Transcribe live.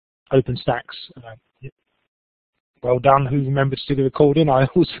OpenStax. Well done, who remembered to do the recording. I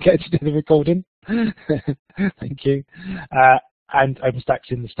always forget to do the recording. Thank you. And OpenStax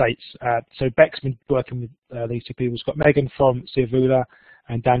in the States. So Beck's been working with these two people. We've got Megan from Siyavula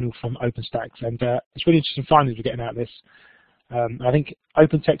and Daniel from OpenStax. And it's really interesting findings we're getting out of this. I think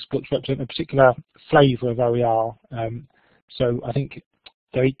open textbooks represent a particular flavour of OER. So I think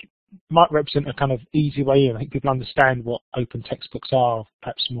they might represent a kind of easy way in. I think people understand what open textbooks are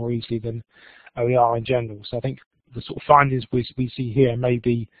perhaps more easily than OER in general. So I think the sort of findings we see here may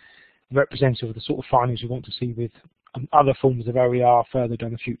be representative of the sort of findings we want to see with other forms of OER further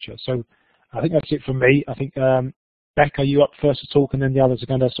down the future. So I think that's it from me. I think, Beck, are you up first to talk and then the others are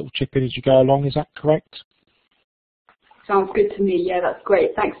going to sort of chip in as you go along? Is that correct? Sounds good to me. Yeah, that's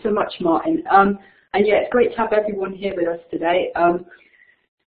great. Thanks so much, Martin. And yeah, it's great to have everyone here with us today.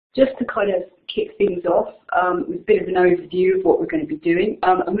 Just to kind of kick things off with a bit of an overview of what we're going to be doing,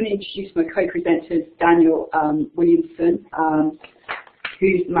 I'm going to introduce my co-presenters, Daniel Williamson,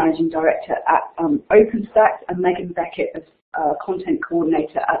 who's the Managing Director at OpenStax, and Megan Beckett as Content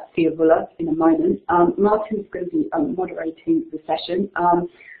Coordinator at Siyavula in a moment. Martin's going to be moderating the session,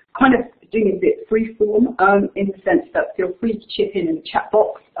 kind of doing a bit freeform in the sense that feel free to chip in the chat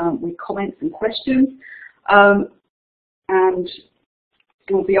box with comments and questions, and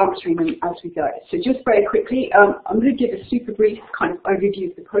we'll be answering them as we go. So just very quickly, I'm going to give a super brief kind of overview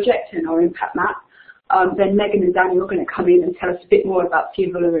of the project and our impact map. Then Megan and Daniel are going to come in and tell us a bit more about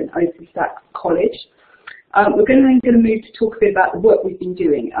Siyavula and OpenStax College. We're then going to move to talk a bit about the work we've been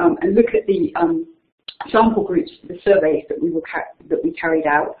doing and look at the sample groups, the surveys that we carried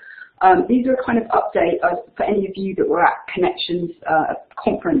out. These are a kind of update for any of you that were at Connections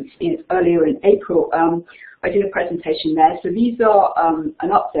conference earlier in April. I did a presentation there. So these are an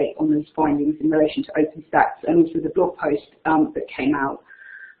update on those findings in relation to OpenStax and also the blog post that came out.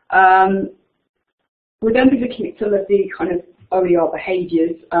 We'll then be looking at some of the kind of OER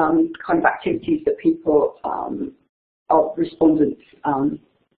behaviours, kind of activities that people, our respondents,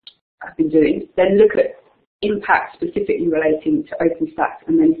 have been doing. Then look at impact specifically relating to OpenStax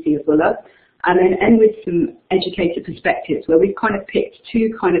and then Siyavula, and then end with some educator perspectives where we've kind of picked two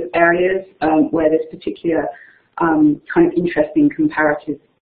kind of areas where there's particular kind of interesting comparative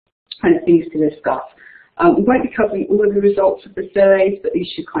kind of things to discuss. We won't be covering all of the results of the surveys, but these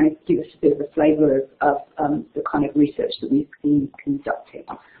should kind of give us a bit of a flavour of the kind of research that we've been conducting.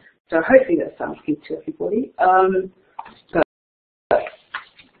 So hopefully that sounds good to everybody.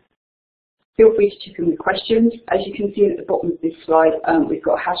 Feel free to chip in with questions. As you can see at the bottom of this slide, we've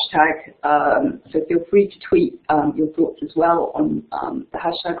got a hashtag, so feel free to tweet your thoughts as well on the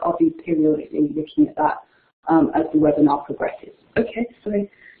hashtag. I'll be periodically looking at that as the webinar progresses. Okay, so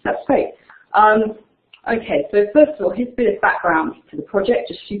that's great. Okay, so first of all, here's a bit of background to the project,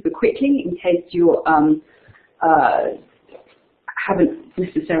 just super quickly, in case you haven't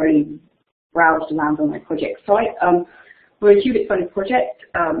necessarily browsed around on my project site. We're a Hewlett-funded project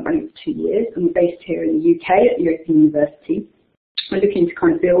running for 2 years, and we're based here in the UK at the Open University. We're looking to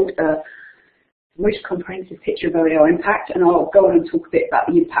kind of build a most comprehensive picture of OER impact, and I'll go on and talk a bit about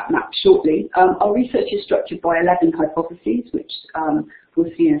the impact map shortly. Our research is structured by 11 hypotheses, which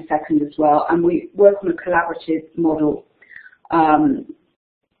we'll see in a second as well, and we work on a collaborative model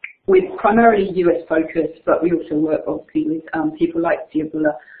with primarily US focus, but we also work obviously with people like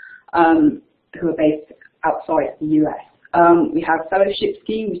Siyavula who are based outside the US. We have a fellowship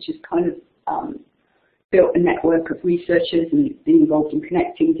scheme, which has kind of built a network of researchers and been involved in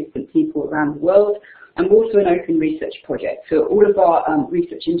connecting different people around the world. And we're also an open research project. So all of our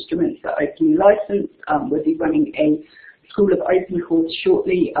research instruments are openly licensed. We'll be running a School of Open course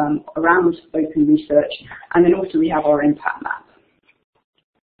shortly around open research. And then also we have our impact map.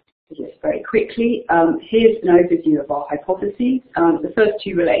 So just very quickly, here's an overview of our hypotheses. The first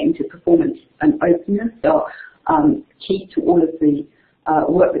two relating to performance and openness are key to all of the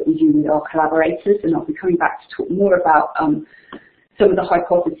work that we do with our collaborators, and I'll be coming back to talk more about some of the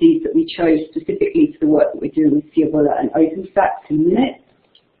hypotheses that we chose specifically for the work that we're doing with Siyavula and OpenStax in a minute.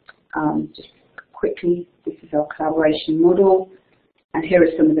 Just quickly, this is our collaboration model, and here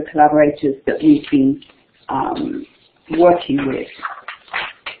are some of the collaborators that we've been working with.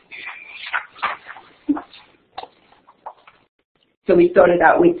 So we started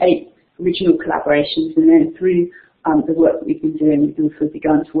out with 8 original collaborations, and then through the work that we've been doing, we've also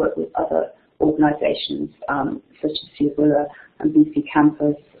begun to work with other organisations such as Siyavula and BC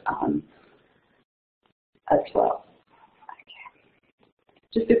Campus as well.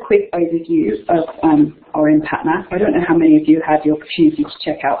 Okay. Just a quick overview of our impact map. I don't know how many of you had the opportunity to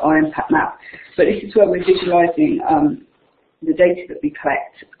check out our impact map, but this is where we're visualising the data that we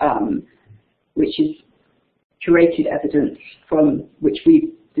collect, which is curated evidence from which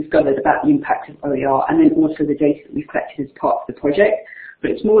we've discovered about the impact of OER, and then also the data that we've collected as part of the project.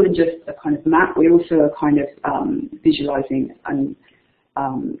 But it's more than just a kind of map. We also are kind of visualizing and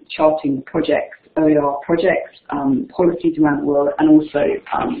charting the projects, OER projects, policies around the world, and also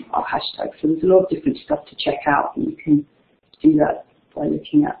our hashtags. So there's a lot of different stuff to check out, and you can do that by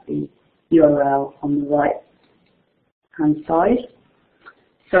looking at the URL on the right-hand side.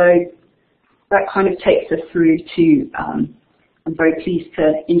 So that kind of takes us through to, I'm very pleased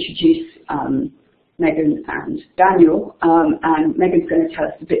to introduce Megan and Daniel, and Megan's going to tell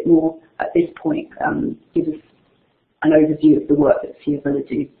us a bit more at this point, give us an overview of the work that Siyavula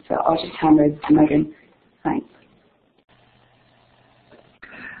do. So I'll just hand over to Megan. Thanks.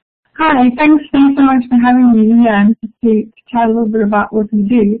 Hi, thanks so much for having me here and to chat a little bit about what we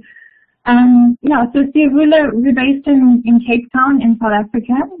do. Yeah, so Siyavula, we're based in Cape Town in South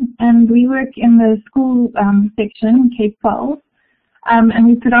Africa, and we work in the school section, K-12, and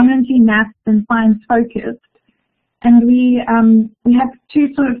we're predominantly maths and science focused. And we have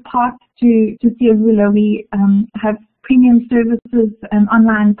two sort of parts to Siyavula. We have premium services and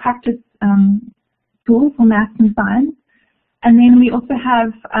online practice tools for maths and science. And then we also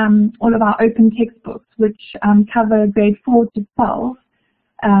have all of our open textbooks, which cover grade 4 to 12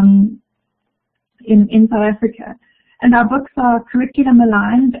 in South Africa. And our books are curriculum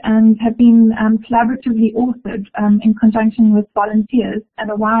aligned and have been collaboratively authored in conjunction with volunteers and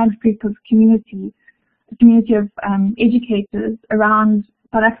a wide group of community of educators around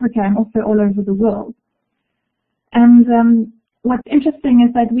South Africa and also all over the world. And what's interesting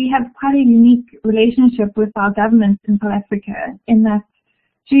is that we have quite a unique relationship with our government in South Africa, in that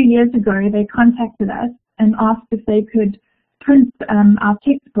 2 years ago they contacted us and asked if they could print our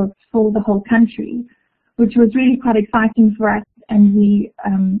textbooks for the whole country, which was really quite exciting for us, and we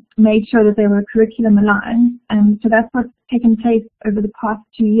made sure that they were curriculum aligned. And so that's what's taken place over the past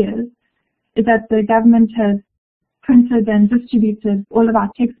 2 years, is that the government has printed and distributed all of our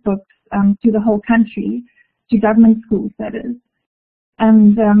textbooks to the whole country, to government schools, that is.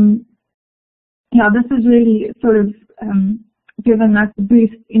 And yeah, this has really sort of given us a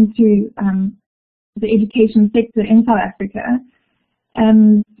boost into the education sector in South Africa.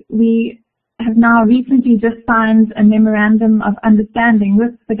 And we have now recently just signed a memorandum of understanding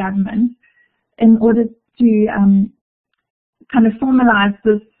with the government in order to kind of formalize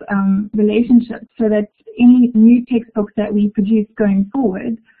this relationship, so that any new textbooks that we produce going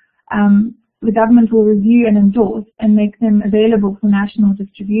forward, the government will review and endorse and make them available for national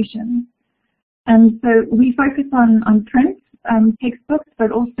distribution. And so we focus on print textbooks,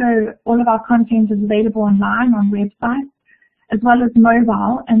 but also all of our content is available online on websites, as well as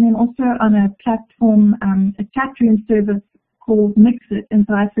mobile, and then also on a platform, a chat room service called Mixit in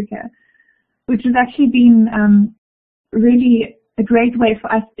South Africa, which has actually been really a great way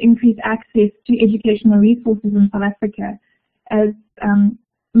for us to increase access to educational resources in South Africa, as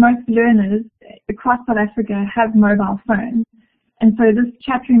most learners across South Africa have mobile phones. And so this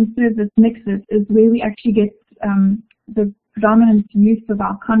chat room service, Mixit, is where we actually get the predominant use of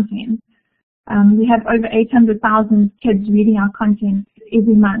our content. We have over 800,000 kids reading our content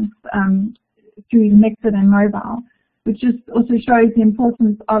every month through Mixit and mobile, which just also shows the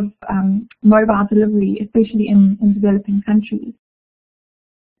importance of mobile delivery, especially in developing countries.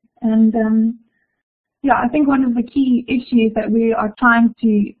 And yeah, I think one of the key issues that we are trying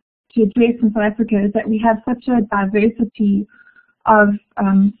to address in South Africa is that we have such a diversity of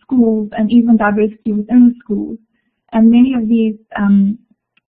schools, and even diversity within schools. And many of these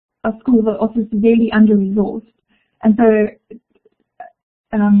schools are also severely under-resourced. And so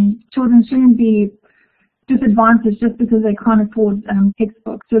children shouldn't be disadvantaged just because they can't afford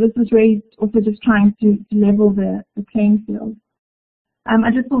textbooks. So this is really also just trying to level the playing field.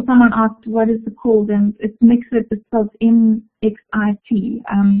 I just saw someone asked what is it called, and it's Mixit, it's spelled M-X-I-T.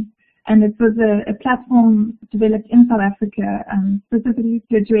 And it was a platform developed in South Africa specifically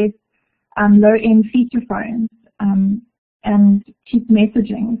to address low-end feature phones and cheap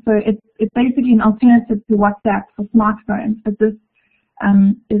messaging. So it's basically an alternative to WhatsApp for smartphones, but this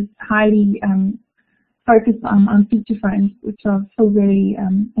is highly focused on feature phones, which are still very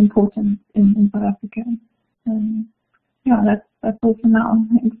important in South Africa. Yeah, that's all for now.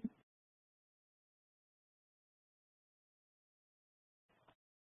 Thanks.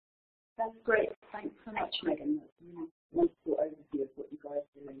 That's great. Thanks so much, Megan. That's a wonderful overview of what you guys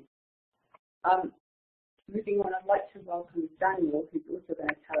are doing. Moving on, I'd like to welcome Daniel, who's also going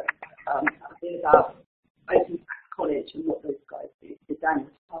to tell us a bit about OpenStax College and what those guys do. So Daniel,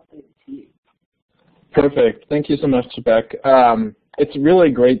 I'll pass over to you. Perfect. Thank you so much, Beck. It's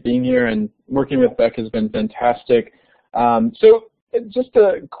really great being here, and working with Beck has been fantastic. So just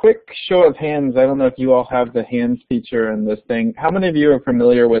a quick show of hands. I don't know if you all have the hands feature in this thing. How many of you are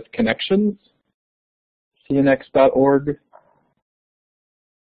familiar with Connections? cnx.org?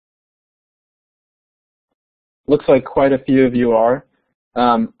 Looks like quite a few of you are.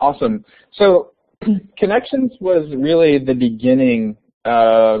 Awesome. So Connections was really the beginning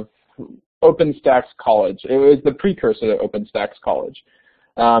of OpenStax College. It was the precursor to OpenStax College.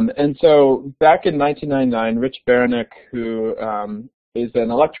 And so back in 1999, Rich Baranek, who is an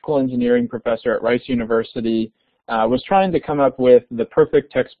electrical engineering professor at Rice University, was trying to come up with the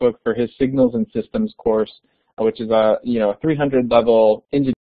perfect textbook for his Signals and Systems course, which is a 300-level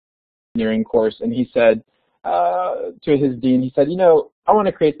engineering course. And he said to his dean, he said, I want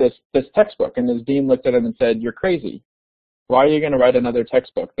to create this textbook. And his dean looked at him and said, you're crazy. Why are you going to write another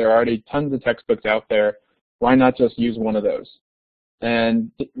textbook? There are already tons of textbooks out there. Why not just use one of those?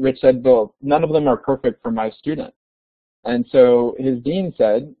 And Rich said, well, none of them are perfect for my student. And so his dean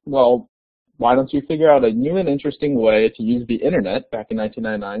said, well, why don't you figure out a new and interesting way to use the internet back in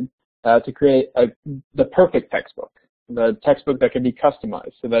 1999 to create the perfect textbook, the textbook that can be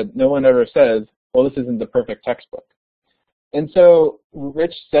customized so that no one ever says, well, this isn't the perfect textbook. And so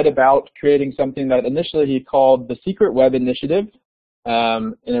Rich set about creating something that initially he called the Secret Web Initiative,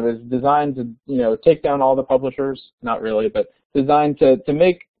 and it was designed to take down all the publishers, not really, but designed to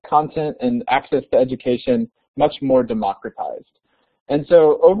make content and access to education much more democratized. And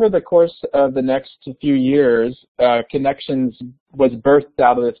so over the course of the next few years, Connections was birthed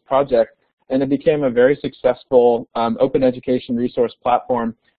out of this project, and it became a very successful open education resource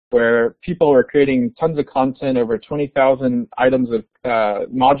platform where people were creating tons of content, over 20,000 items of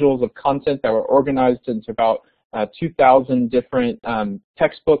modules of content that were organized into about 2,000 different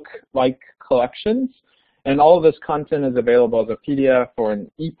textbook-like collections. And all of this content is available as a PDF or an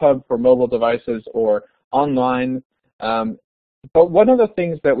EPUB for mobile devices or online. But one of the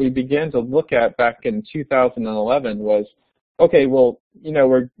things that we began to look at back in 2011 was, okay, well,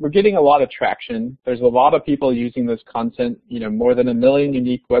 we're getting a lot of traction. There's a lot of people using this content, more than 1 million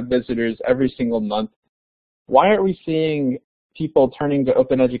unique web visitors every single month. Why aren't we seeing people turning to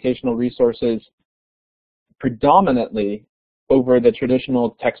open educational resources predominantly over the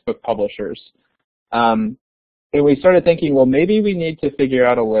traditional textbook publishers? And we started thinking, well, maybe we need to figure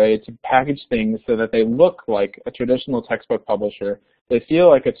out a way to package things so that they look like a traditional textbook publisher, they feel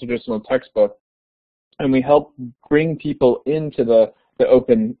like a traditional textbook, and we help bring people into the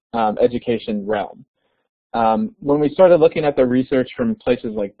open education realm. When we started looking at the research from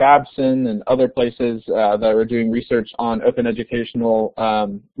places like Babson and other places that were doing research on open educational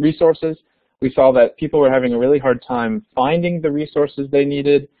resources, we saw that people were having a really hard time finding the resources they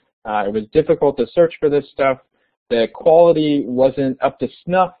needed. It was difficult to search for this stuff. The quality wasn't up to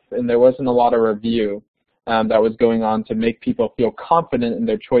snuff, and there wasn't a lot of review that was going on to make people feel confident in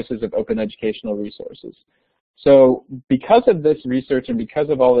their choices of open educational resources. So because of this research and because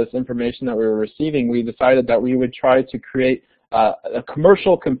of all this information that we were receiving, we decided that we would try to create a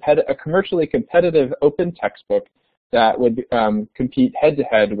commercially competitive open textbook that would compete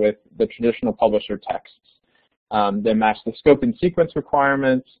head-to-head with the traditional publisher texts. They matched the scope and sequence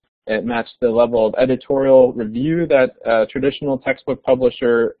requirements. It matched the level of editorial review that a traditional textbook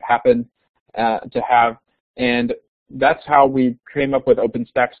publisher happened to have, and that's how we came up with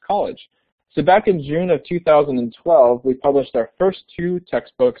OpenStax College. So back in June of 2012, we published our first 2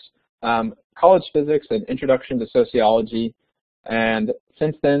 textbooks, College Physics and Introduction to Sociology, and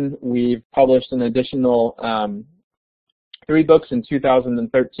since then we've published an additional 3 books in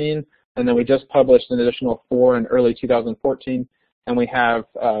 2013, and then we just published an additional 4 in early 2014, and we have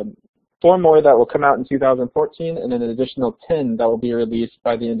 4 more that will come out in 2014, and an additional 10 that will be released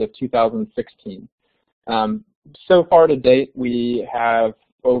by the end of 2016. So far to date, we have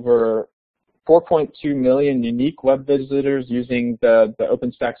over 4.2 million unique web visitors using the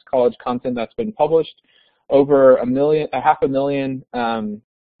OpenStax College content that's been published, over 500,000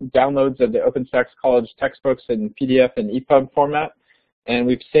 downloads of the OpenStax College textbooks in PDF and EPUB format, and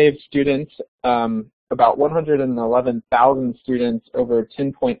we've saved students about 111,000 students over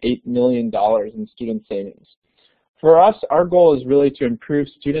 $10.8 million in student savings. For us, our goal is really to improve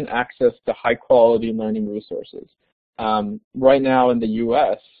student access to high-quality learning resources. Right now in the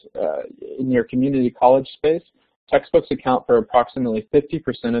U.S., in your community college space, textbooks account for approximately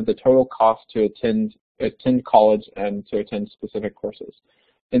 50% of the total cost to attend college and to attend specific courses.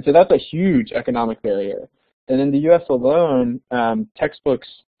 And so that's a huge economic barrier. And in the U.S. alone, textbooks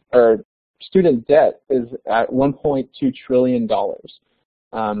or student debt is at $1.2 trillion.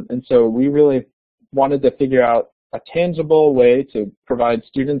 And so we really wanted to figure out a tangible way to provide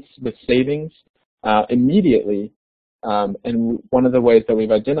students with savings immediately. And one of the ways that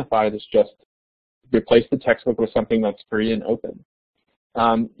we've identified is just replace the textbook with something that's free and open.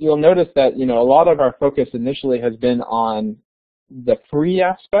 You'll notice that, a lot of our focus initially has been on the free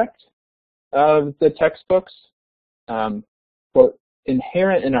aspect of the textbooks, but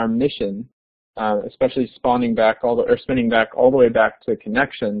inherent in our mission, especially spinning back all the way back to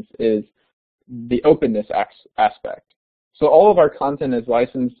connections, is the openness aspect. So all of our content is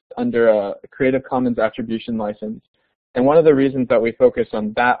licensed under a Creative Commons attribution license. And one of the reasons that we focus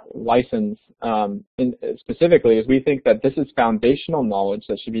on that license specifically is we think that this is foundational knowledge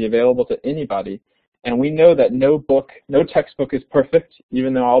that should be available to anybody. And we know that no textbook is perfect,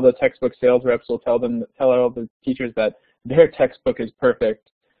 even though all the textbook sales reps will tell all the teachers that their textbook is perfect.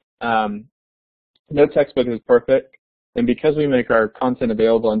 No textbook is perfect. And because we make our content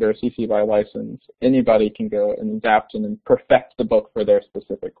available under a CC BY license, anybody can go and adapt and perfect the book for their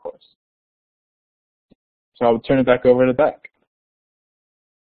specific course. So I'll turn it back over to Beck.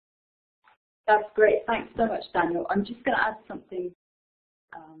 That's great. Thanks so much, Daniel. I'm just going to add something.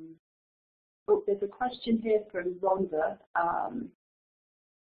 There's a question here from Rhonda.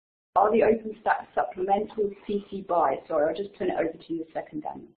 Are the OpenStax supplementals CC BY? Sorry, I'll just turn it over to you a second,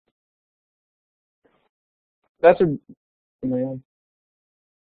 Daniel. Am I on?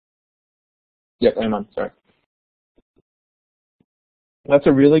 Yep, I'm on. Sorry. That's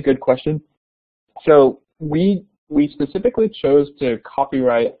a really good question. So we specifically chose to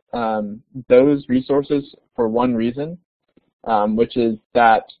copyright those resources for one reason, which is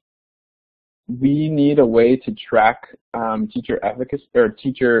that we need a way to track teacher efficacy or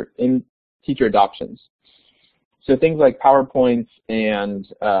teacher adoptions. So things like PowerPoints and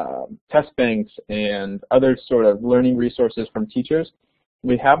test banks and other sort of learning resources from teachers,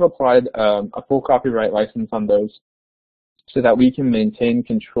 we have applied a full copyright license on those so that we can maintain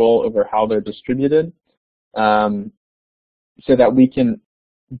control over how they're distributed, so that we can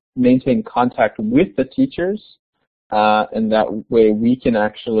maintain contact with the teachers, and that way we can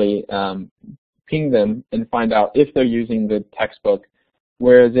actually ping them and find out if they're using the textbook.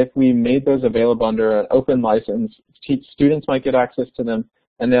 Whereas if we made those available under an open license, students might get access to them,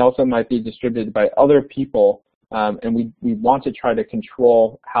 and they also might be distributed by other people, and we want to try to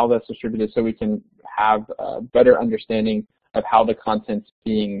control how that's distributed so we can have a better understanding of how the content's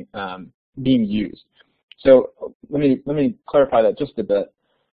being used. So let me clarify that just a bit.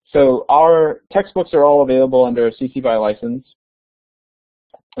 So our textbooks are all available under a CC BY license,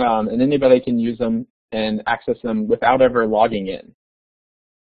 and anybody can use them and access them without ever logging in.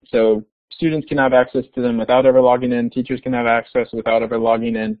 So students can have access to them without ever logging in. Teachers can have access without ever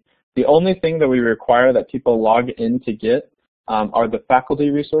logging in. The only thing that we require that people log in to get are the faculty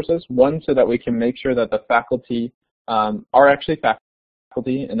resources. One, so that we can make sure that the faculty are actually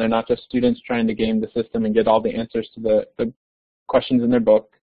faculty and they're not just students trying to game the system and get all the answers to the questions in their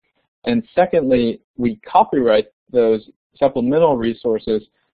book. And secondly, we copyright those supplemental resources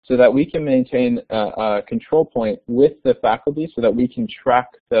so that we can maintain a control point with the faculty so that we can track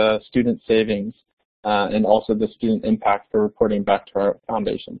the student savings and also the student impact for reporting back to our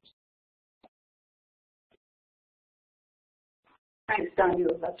foundations. Thanks,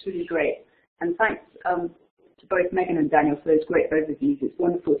 Daniel. That's really great. And thanks to both Megan and Daniel for those great overviews. It's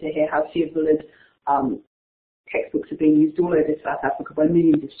wonderful to hear how Siyavula's textbooks are being used all over South Africa by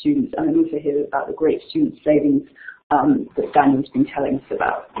millions of students, and then also hear about the great student savings that Daniel's been telling us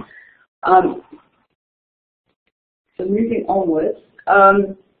about. So moving onwards,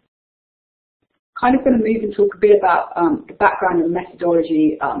 kind of going to move and talk a bit about the background and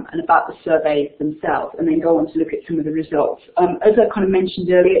methodology and about the surveys themselves, and then go on to look at some of the results. As I kind of mentioned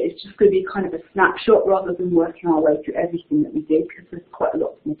earlier, it's just going to be kind of a snapshot rather than working our way through everything that we did, because there's quite a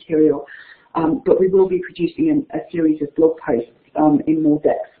lot of material. But we will be producing a series of blog posts in more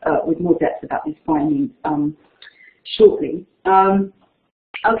depth, with more depth about these findings shortly.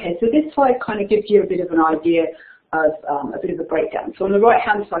 Okay, so this slide kind of gives you a bit of an idea of a bit of a breakdown. So on the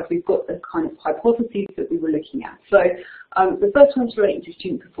right-hand side, we've got the kind of hypotheses that we were looking at. So the first one's relating to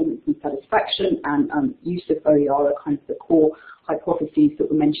student performance and satisfaction, and use of OER are kind of the core hypotheses that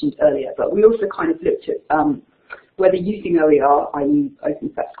were mentioned earlier. But we also kind of looked at whether using OER, i.e.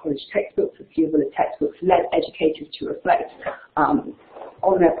 OpenStax College textbooks or Siyavula textbooks, led educators to reflect on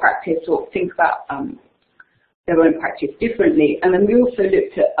their practice or think about their own practice differently. And then we also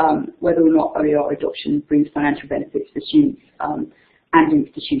looked at whether or not OER adoption brings financial benefits for students and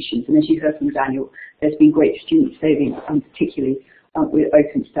institutions. And as you heard from Daniel, there's been great student savings, particularly with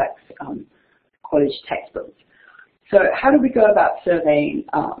OpenStax College textbooks. So how do we go about surveying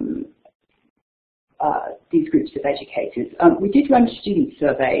these groups of educators. We did run a student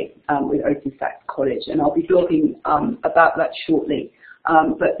survey with OpenStax College, and I'll be blogging about that shortly.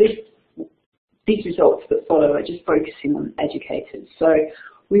 But these results that follow are just focusing on educators. So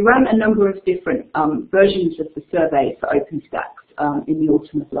we ran a number of different versions of the survey for OpenStax in the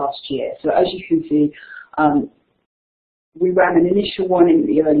autumn of last year. So as you can see, we ran an initial one in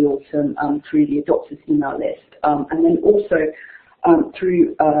the early autumn through the adopters email list, and then also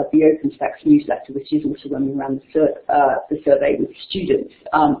through the OpenStax newsletter, which is also when we ran the survey with students.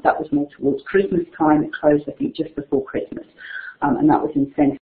 That was more towards Christmas time. It closed, I think, just before Christmas, and that was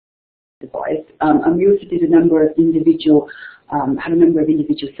incentivized. And we also did a number of individual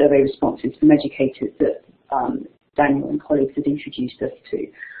survey responses from educators that Daniel and colleagues had introduced us to.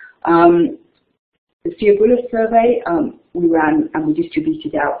 The Siyavula survey we ran and we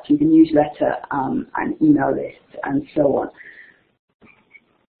distributed out through the newsletter and email lists and so on.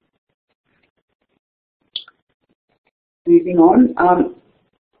 Moving on,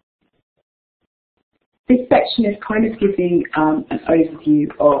 this section is kind of giving an overview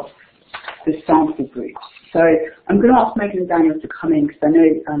of the sample groups. So I'm going to ask Megan and Daniel to come in because I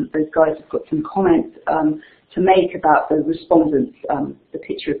know those guys have got some comments to make about the respondents, the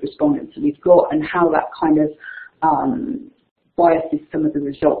picture of respondents that we've got and how that kind of biases some of the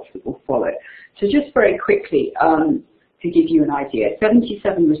results that will follow. So just very quickly, to give you an idea,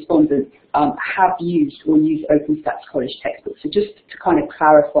 77 respondents have used or use OpenStax College textbooks. So just to kind of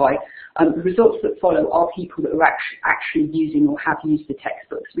clarify, the results that follow are people that are actually using or have used the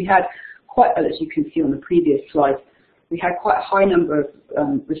textbooks. We had quite, as you can see on the previous slide, we had quite a high number of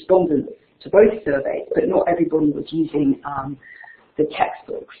respondents to both surveys, but not everybody was using the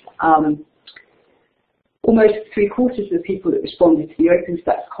textbooks. Almost 3/4 of the people that responded to the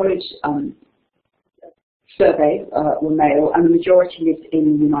OpenStax College survey were male, and the majority lived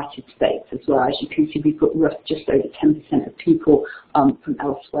in the United States as well. As you can see, we've got just over 10% of people from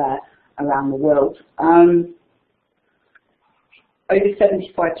elsewhere around the world. Over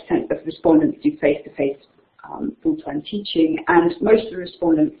 75% of respondents do face-to-face full-time teaching, and most of the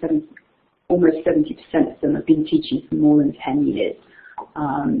respondents, almost 70% of them, have been teaching for more than 10 years.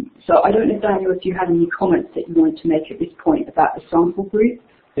 So I don't know, Daniel, if you have any comments that you wanted to make at this point about the sample group.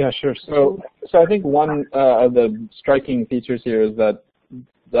 Yeah, sure. So I think one of the striking features here is that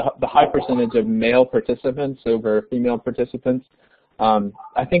the high percentage of male participants over female participants.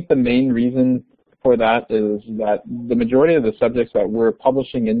 I think the main reason for that is that the majority of the subjects that we're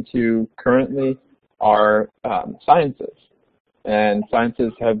publishing into currently are sciences, and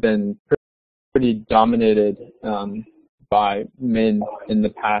sciences have been pretty dominated by men in the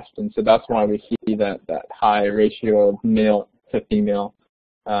past, and so that's why we see that high ratio of male to female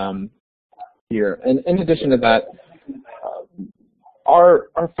here. And in addition to that, our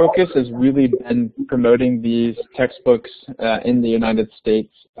focus has really been promoting these textbooks in the United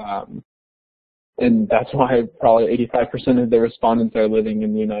States, and that's why probably 85% of the respondents are living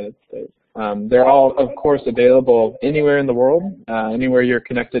in the United States. They're all, of course, available anywhere in the world. Anywhere you're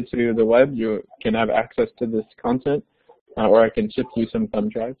connected to the web, you can have access to this content, or I can ship you some thumb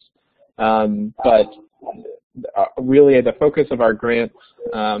drives. But really, the focus of our grants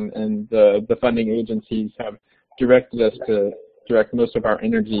and the funding agencies have directed us to direct most of our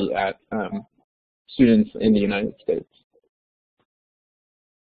energy at students in the United States.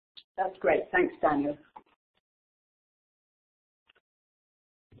 That's great. Thanks, Daniel.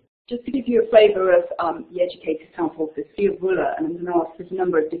 Just to give you a flavour of the educator sample for Siyavula, and I'm going to ask, there's a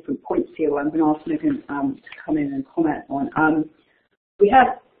number of different points here where I'm going to ask Megan to come in and comment on. We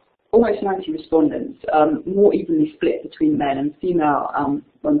had almost 90 respondents, more evenly split between male and female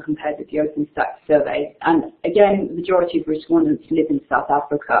when compared with the OpenStax survey. And again, the majority of respondents live in South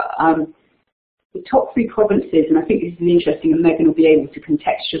Africa. The top 3 provinces, and I think this is interesting, and Megan will be able to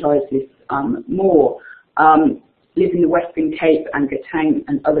contextualise this more, live in the Western Cape and Gauteng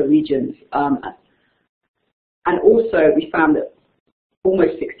and other regions. And also we found that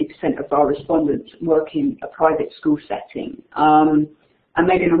almost 60% of our respondents work in a private school setting. And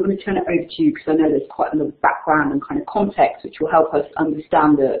Megan, I'm going to turn it over to you because I know there's quite a lot of background and kind of context which will help us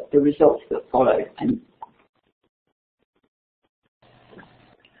understand the results that follow. And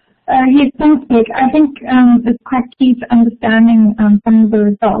yes, thanks, Beck. I think it's quite key to understanding some of the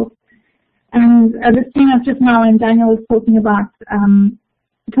results. And this came up just now when Daniel was talking about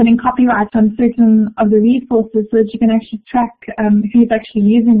putting copyright on certain of the resources so that you can actually track who's actually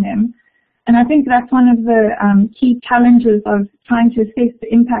using them. And I think that's one of the key challenges of trying to assess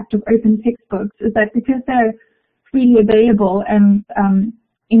the impact of open textbooks is that because they're freely available and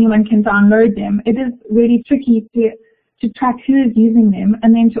anyone can download them, it is really tricky to to track who is using them,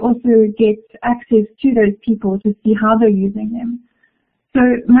 and then to also get access to those people to see how they're using them. So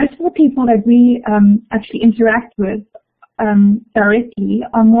most of the people that we actually interact with directly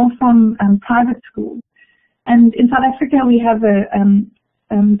are more from private schools. And in South Africa, we have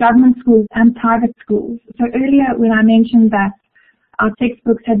government schools and private schools. So earlier, when I mentioned that our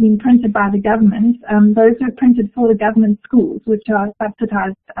textbooks had been printed by the government, those were printed for the government schools, which are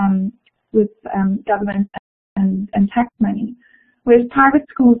subsidized with government and tax money, whereas private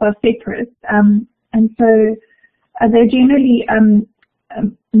schools are separate. And so they're generally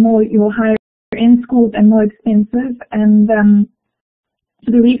more your higher-end schools and more expensive. And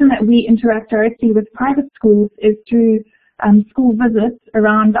so the reason that we interact directly with private schools is through school visits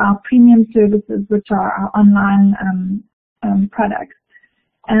around our premium services, which are our online products.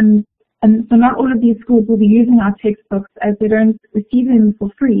 And so not all of these schools will be using our textbooks, as they don't receive them for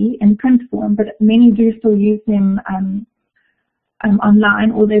free in print form, but many do still use them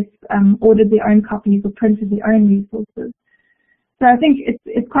online, or they've ordered their own copies or printed their own resources. So I think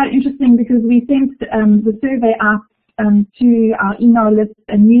it's quite interesting, because we sent the survey out to our email lists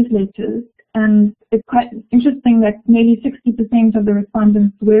and newsletters, and it's quite interesting that nearly 60% of the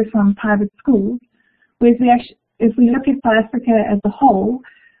respondents were from private schools, whereas if we look at South Africa as a whole,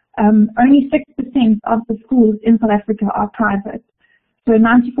 only 6% of the schools in South Africa are private. So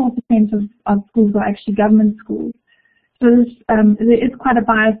 94% of schools are actually government schools. So there is quite a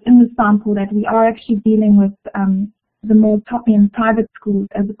bias in the sample that we are actually dealing with the more top-end private schools,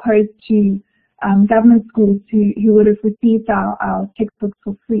 as opposed to government schools who would have received our textbooks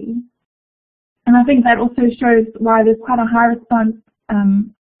for free. And I think that also shows why there's quite a high response,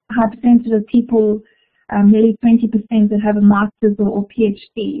 high percentage of people, nearly 20% that have a master's or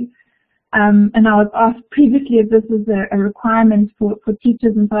PhD. And I was asked previously if this was a requirement for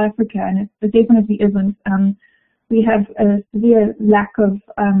teachers in South Africa, and it definitely isn't. We have a severe lack of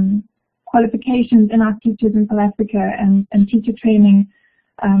qualifications in our teachers in South Africa, and teacher training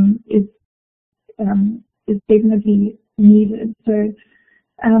is definitely needed. So,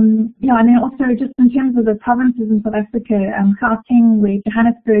 yeah, and then also just in terms of the provinces in South Africa, Gauteng, where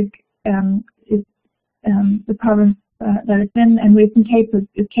Johannesburg is the province that it's in, and Western Cape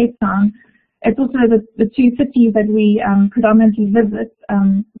is Cape Town. It's also the two cities that we predominantly visit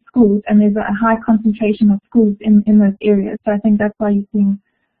schools, and there's a high concentration of schools in those areas. So I think that's why you're seeing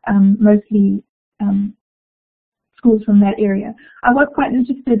mostly schools from that area. I was quite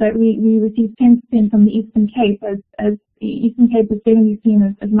interested that we received 10% from the Eastern Cape, as the Eastern Cape is generally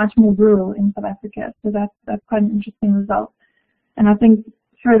seen as much more rural in South Africa. So that's quite an interesting result. And I think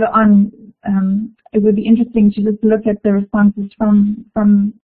further on, it would be interesting to just look at the responses from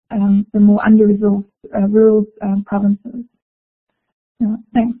the more under-resourced rural provinces.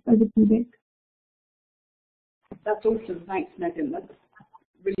 Thanks. Over to you, Beck. That's awesome. Thanks, Megan. That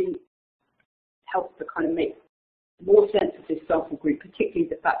really helps to kind of make more sense of this sample group, particularly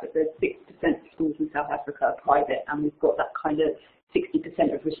the fact that there's 6% of schools in South Africa are private, and we've got that kind of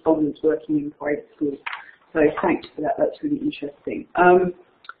 60% of respondents working in private schools. So thanks for that. That's really interesting.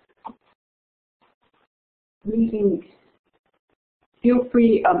 Feel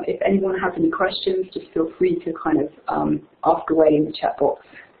free, if anyone has any questions, just feel free to kind of ask away in the chat box.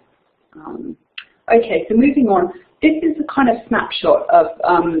 Okay, so moving on. This is a kind of snapshot of,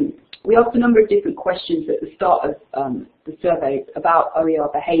 we asked a number of different questions at the start of the survey about OER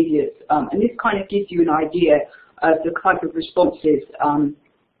behaviours, and this kind of gives you an idea of the type of responses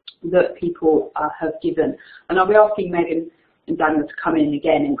that people have given. And I'll be asking Megan and Daniel to come in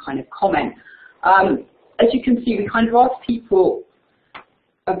again and kind of comment. As you can see, we kind of asked people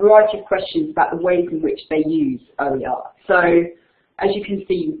a variety of questions about the ways in which they use OER. So, as you can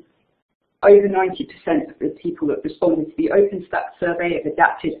see, over 90% of the people that responded to the OpenStax survey have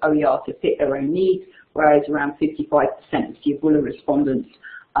adapted OER to fit their own needs, whereas around 55% of Siyavula respondents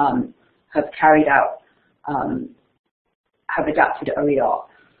have carried out, have adapted OER.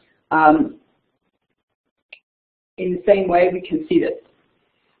 In the same way, we can see that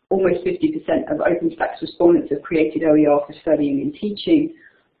almost 50% of OpenStax respondents have created OER for studying and teaching,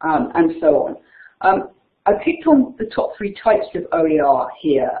 and so on. I picked on the top 3 types of OER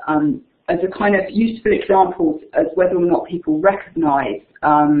here as a kind of useful examples as whether or not people recognize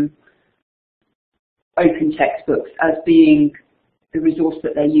open textbooks as being the resource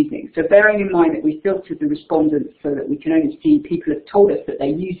that they're using. So bearing in mind that we filtered the respondents so that we can only see people have told us that they're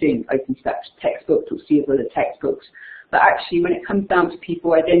using OpenStax textbooks or Siyavula textbooks, but actually when it comes down to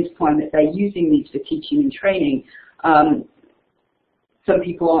people identifying that they're using these for teaching and training, some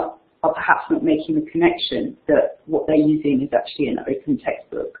people are perhaps not making the connection that what they're using is actually an open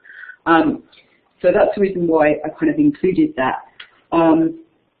textbook. So that's the reason why I kind of included that.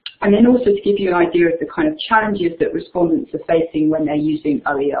 And then also to give you an idea of the kind of challenges that respondents are facing when they're using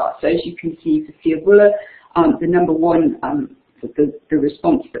OER. So as you can see for Siyavula, the number one, the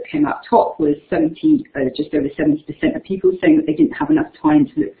response that came out top was just over 70% of people saying that they didn't have enough time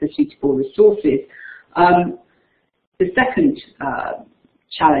to look for suitable resources. The second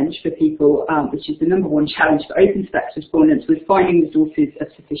challenge for people, which is the number one challenge for OpenStax respondents, was finding resources of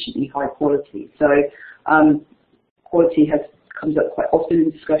sufficiently high quality. So quality comes up quite often in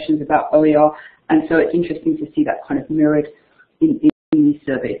discussions about OER, and so it's interesting to see that kind of mirrored in these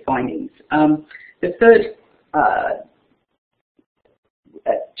survey findings. The third,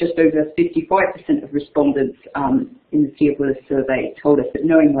 just over 55% of respondents in the Siyavula survey told us that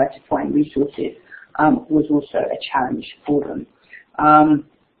knowing where to find resources was also a challenge for them.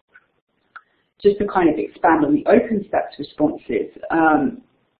 Just to kind of expand on the OpenStax responses,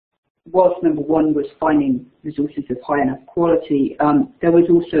 whilst number one was finding resources of high enough quality, there was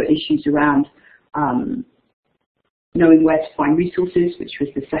also issues around knowing where to find resources, which was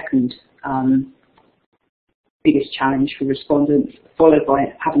the second biggest challenge for respondents, followed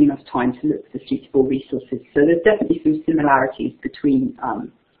by having enough time to look for suitable resources. So there's definitely some similarities between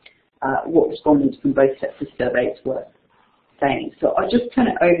what respondents from both sets of surveys were saying. So I'll just turn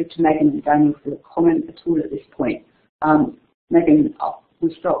it over to Megan and Daniel for a comment at all at this point. Megan,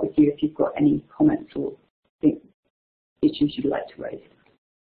 we'll start with you if you've got any comments or issues you'd like to raise.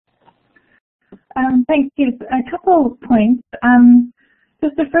 Thanks, yes. A couple points.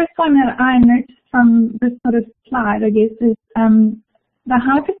 Just the first one that I noticed from this sort of slide, I guess, is the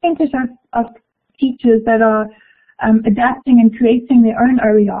high percentage of teachers that are adapting and creating their own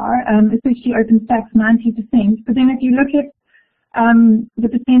OER, especially OpenStax, 90%. But then if you look at the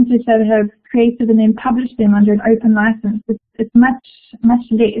percentage that have created and then published them under an open license, it's much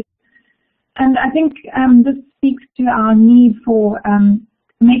less. And I think this speaks to our need for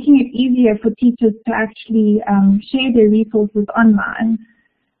making it easier for teachers to actually share their resources online.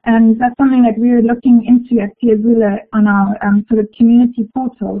 And that's something that we're looking into at Siyavula on our sort of community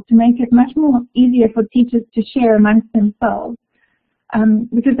portal, to make it much more easier for teachers to share amongst themselves.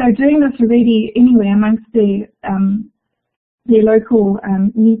 Because they're doing this already anyway amongst their local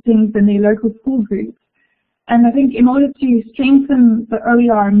meetings and their local school groups. And I think in order to strengthen the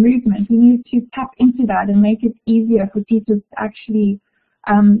OER movement, we need to tap into that and make it easier for teachers to actually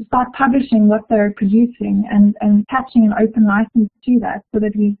start publishing what they're producing and attaching an open license to that, so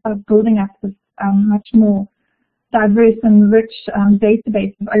that we start building up this much more diverse and rich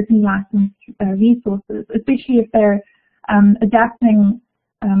database of open license resources, especially if they're adapting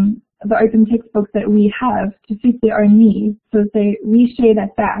the open textbooks that we have to suit their own needs, so that they reshare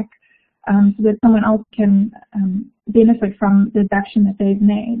that back so that someone else can benefit from the adaptation that they've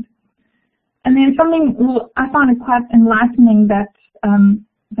made. And then something, well, I found it quite enlightening that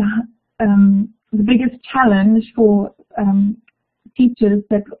the biggest challenge for teachers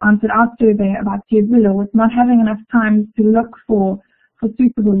that answered our survey about Siyavula was not having enough time to look for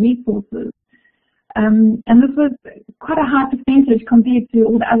suitable resources. And this was quite a high percentage compared to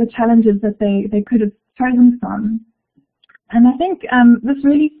all the other challenges that they could have chosen from. And I think this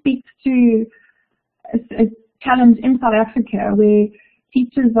really speaks to a challenge in South Africa, where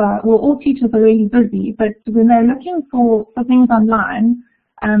teachers are, well, all teachers are really busy, but when they're looking for things online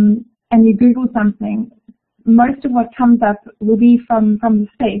and you Google something, most of what comes up will be from the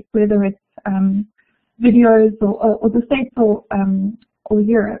States, whether it's videos or the States or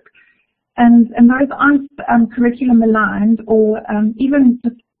Europe. And those aren't curriculum aligned, or even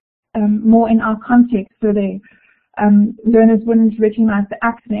just more in our context, so they learners wouldn't recognize the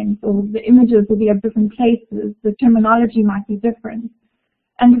accents, or the images will be of different places, the terminology might be different.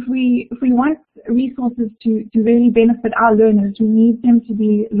 And if we want resources to really benefit our learners, we need them to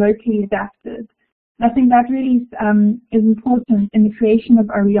be locally adapted. And I think that really is important in the creation of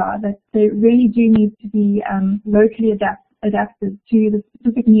OER, that they really do need to be locally adapted to the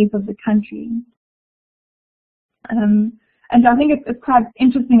specific needs of the country. And I think it's quite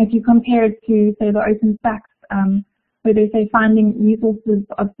interesting if you compare it to, say, the OpenStax, where they say finding resources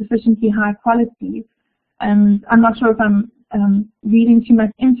of sufficiently high quality. And I'm not sure if I'm reading too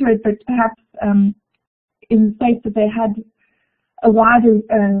much into it, but perhaps in the States that they had a wider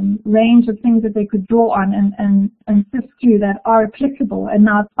range of things that they could draw on and sift through that are applicable, and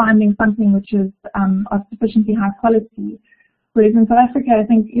now it's finding something which is of sufficiently high quality. Whereas in South Africa, I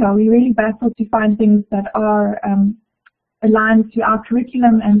think, you know, we really battle to find things that are aligned to our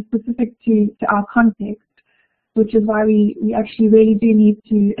curriculum and specific to our context, which is why we actually really do need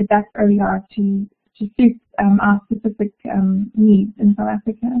to adapt OER to suit our specific needs in South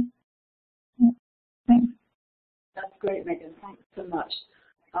Africa. Thanks. That's great, Megan. Thanks so much.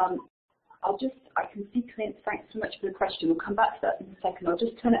 I can see Clint, thanks so much for the question. We'll come back to that in a second. I'll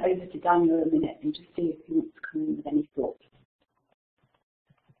just turn it over to Daniel a minute and just see if he wants to come in with any thoughts.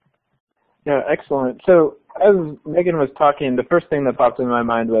 Yeah, excellent. So as Megan was talking, the first thing that popped in my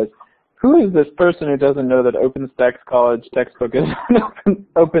mind was, who is this person who doesn't know that OpenStax College textbook is an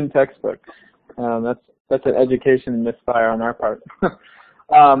open textbook? That's an education misfire on our part.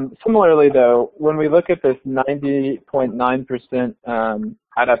 Similarly, though, when we look at this 90.9%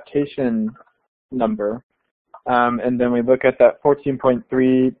 adaptation number, and then we look at that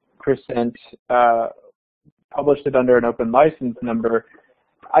 14.3% published it under an open license number,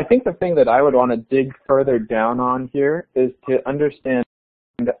 I think the thing that I would want to dig further down on here is to understand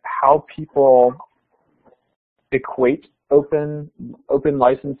how people equate open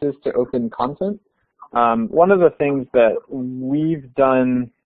licenses to open content. One of the things that we've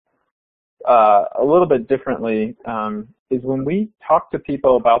done a little bit differently is when we talk to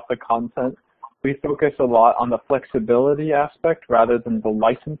people about the content, we focus a lot on the flexibility aspect rather than the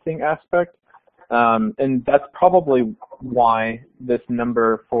licensing aspect. And that's probably why this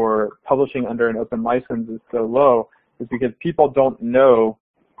number for publishing under an open license is so low, is because people don't know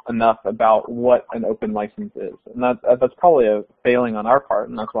enough about what an open license is. And that's probably a failing on our part,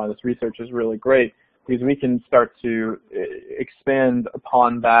 and that's why this research is really great, because we can start to expand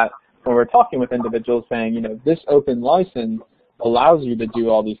upon that when we're talking with individuals saying, you know, this open license allows you to do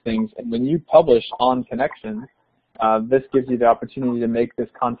all these things, and when you publish on Connections, this gives you the opportunity to make this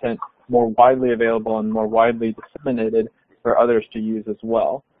content more widely available and more widely disseminated for others to use as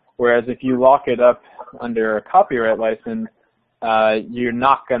well. Whereas if you lock it up under a copyright license, you're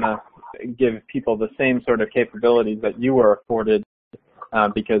not going to give people the same sort of capabilities that you were afforded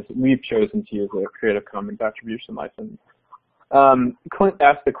because we've chosen to use a Creative Commons attribution license. Clint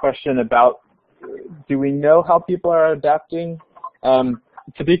asked the question about, do we know how people are adapting?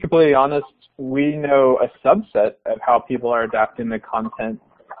 To be completely honest, we know a subset of how people are adapting the content.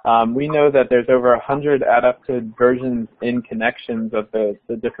 We know that there's over 100 adapted versions in Connections of the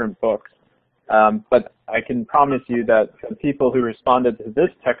different books. But I can promise you that the people who responded to this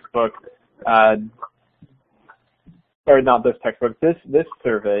textbook, or not this textbook, this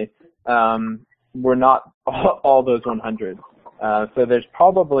survey, were not all those 100. So there's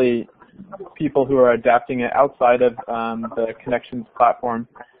probably people who are adapting it outside of the Connections platform,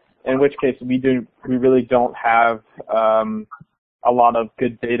 in which case we really don't have a lot of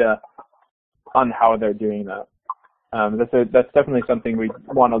good data on how they're doing that. That's definitely something we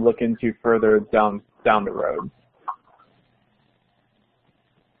want to look into further down the road.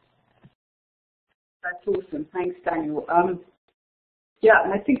 That's awesome. Thanks, Daniel. Yeah,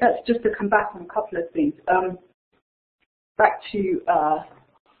 and I think that's just to come back on a couple of things. Back to,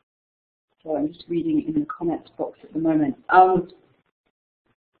 sorry, I'm just reading in the comments box at the moment.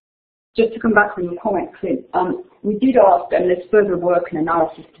 Just to come back on your comment, Clint, we did ask, and there's further work and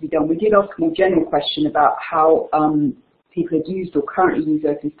analysis to be done, we did ask a more general question about how people have used or currently use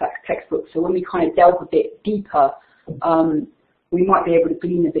OpenStax textbooks. So when we kind of delve a bit deeper, we might be able to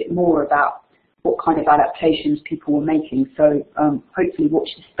glean a bit more about what kind of adaptations people were making. So hopefully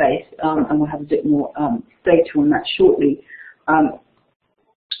watch the space, and we'll have a bit more data on that shortly. A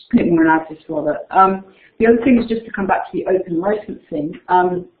bit more analysis rather. The other thing is just to come back to the open licensing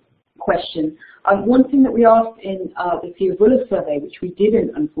question. One thing that we asked in the Siyavula survey, which we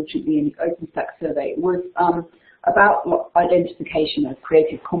didn't unfortunately in the OpenStax survey, was about identification of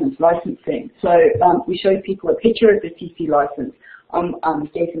Creative Commons licensing. So we showed people a picture of the CC license,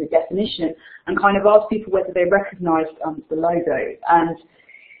 gave them a definition, and kind of asked people whether they recognized the logo. And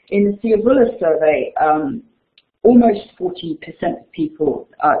in the Siyavula survey, almost 40% of people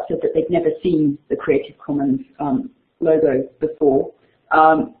said that they'd never seen the Creative Commons logo before,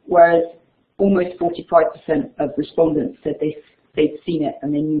 whereas almost 45% of respondents said they'd seen it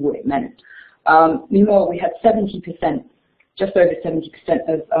and they knew what it meant. Meanwhile, we had 70%, just over 70%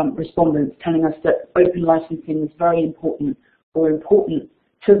 of respondents telling us that open licensing was very important or important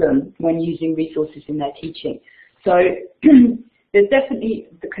to them when using resources in their teaching. So there's definitely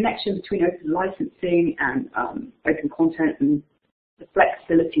the connection between open licensing and open content and the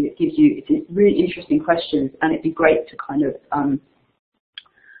flexibility it gives you. It's really interesting questions, and it'd be great to kind of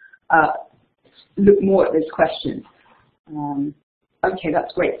look more at those questions. Okay,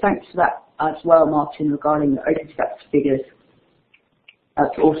 that's great. Thanks for that as well, Martin, regarding the OpenStax figures.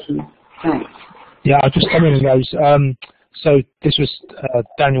 That's awesome. Thanks. Yeah, I'll just come in on those. So this was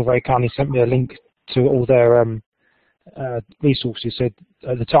Daniel very kindly sent me a link to all their resources. So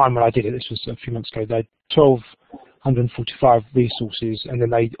at the time when I did it, this was a few months ago, they had 1,245 resources, and then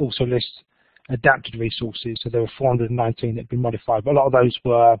they also list adapted resources. So there were 419 that had been modified, but a lot of those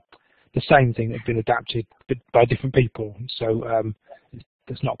were the same thing that had been adapted by different people. So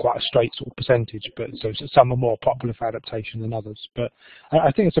it's not quite a straight sort of percentage, but so some are more popular for adaptation than others. But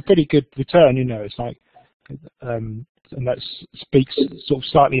I think it's a pretty good return. It's like, and that speaks sort of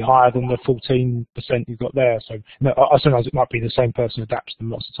slightly higher than the 14% you've got there. So sometimes it might be the same person adapts them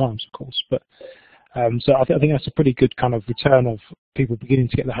lots of times, of course. But so I think that's a pretty good kind of return of people beginning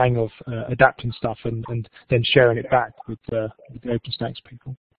to get the hang of adapting stuff and then sharing it back with the OpenStax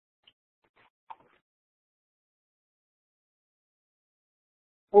people.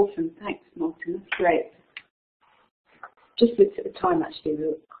 Awesome, thanks, Martin. That's great. Just looked at the time, actually.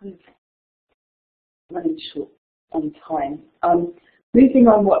 We're kind of running short on time. Moving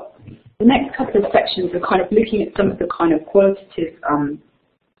on, the next couple of sections are kind of looking at some of the kind of qualitative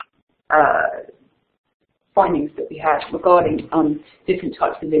findings that we had regarding different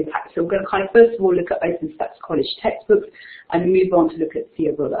types of impact. So we're going to kind of first of all look at OpenStax College textbooks and move on to look at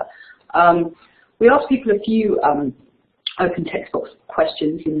Siyavula. We asked people a few open textbook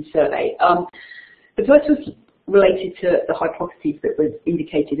questions in the survey. The first was related to the hypotheses that was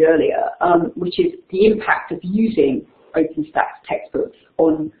indicated earlier, which is the impact of using OpenStax textbooks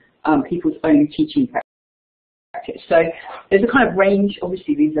on people's own teaching practice. So there's a kind of range.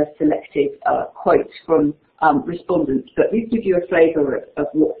 Obviously these are selected quotes from respondents, but these give you a flavour of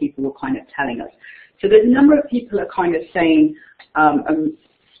what people were kind of telling us. So there's a number of people are kind of saying,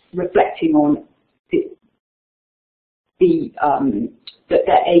 reflecting on that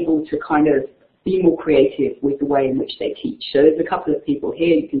they're able to kind of be more creative with the way in which they teach. So there's a couple of people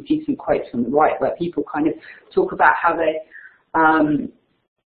here, you can see some quotes on the right where people kind of talk about how they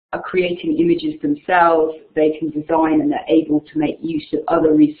are creating images themselves, they can design and they're able to make use of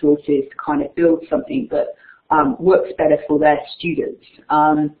other resources to kind of build something that works better for their students.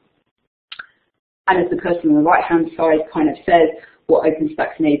 And as the person on the right hand side kind of says, what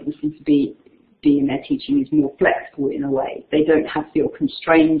OpenStax enables them to be in their teaching is more flexible in a way. They don't have to feel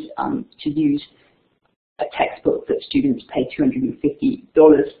constrained to use a textbook that students pay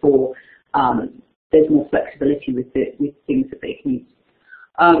 $250 for. There's more flexibility with things that they can use.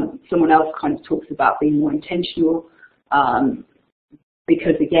 Someone else kind of talks about being more intentional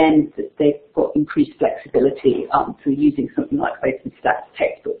because, again, they've got increased flexibility through using something like OpenStax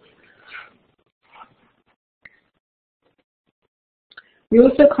textbooks. We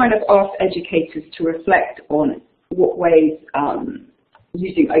also kind of asked educators to reflect on what ways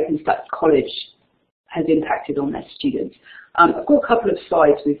using OpenStax College has impacted on their students. I've got a couple of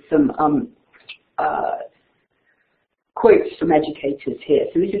slides with some quotes from educators here.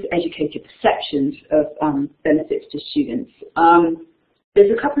 So this is educator perceptions of benefits to students.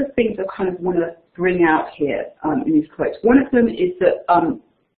 There's a couple of things I kind of want to bring out here in these quotes. One of them is that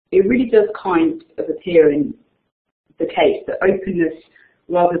it really does kind of appear in the case that openness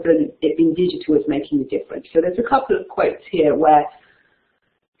rather than it being digital is making a difference. So there's a couple of quotes here where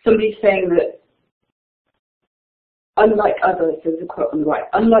somebody's saying that unlike other, so there's a quote on the right,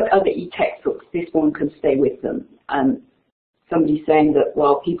 unlike other e-textbooks, this one can stay with them. And somebody's saying that,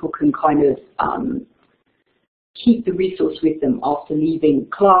 well, people can kind of keep the resource with them after leaving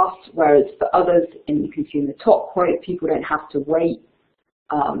class, whereas for others, and you can see in the top quote, people don't have to wait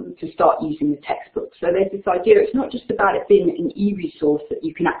to start using the textbook. So there's this idea, it's not just about it being an e-resource that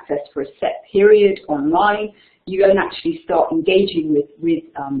you can access for a set period online. You can actually start engaging with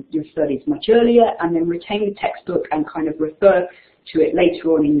your studies much earlier and then retain the textbook and kind of refer to it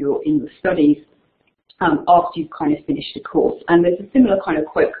later on in your studies after you've kind of finished the course. And there's a similar kind of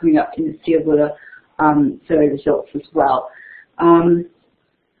quote coming up in the Siyavula survey results as well.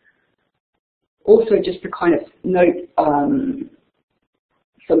 Also, just to kind of note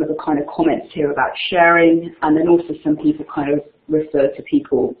some of the kind of comments here about sharing, and then also some people kind of refer to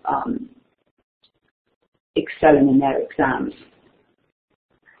people excelling in their exams.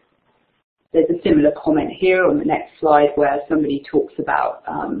 There's a similar comment here on the next slide where somebody talks about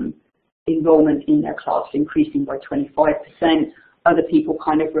enrollment in their class increasing by 25%. Other people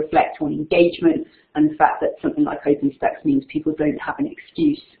kind of reflect on engagement and the fact that something like OpenStax means people don't have an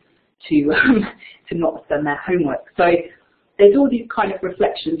excuse to not have done their homework. So there's all these kind of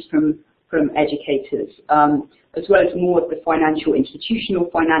reflections from educators, as well as more of the institutional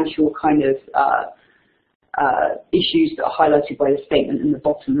financial kind of issues that are highlighted by the statement in the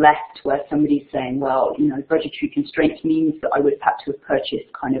bottom left, where somebody's saying, well, you know, budgetary constraints means that I would have had to have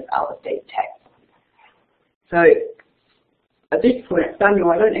purchased kind of out-of-date text. So at this point,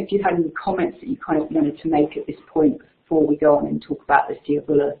 Daniel, I don't know if you had any comments that you kind of wanted to make at this point before we go on and talk about the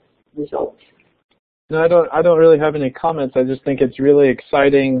Siyavula results. No, I don't really have any comments. I just think it's really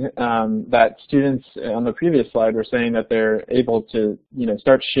exciting that students on the previous slide were saying that they're able to,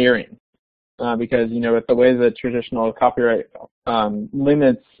 start sharing. Because, with the way that traditional copyright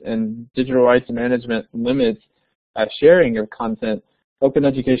limits and digital rights management limits sharing of content, open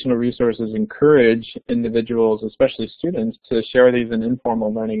educational resources encourage individuals, especially students, to share these in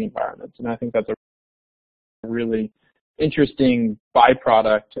informal learning environments. And I think that's a really interesting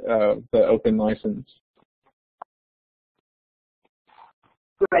byproduct of the open license.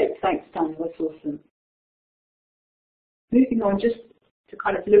 Great, thanks, Daniel. That's awesome. Moving on, just to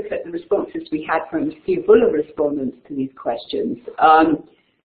kind of look at the responses we had from Siyavula respondents to these questions.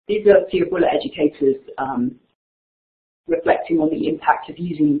 These are Siyavula educators reflecting on the impact of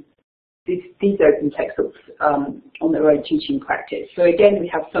using these open textbooks on their own teaching practice. So again, we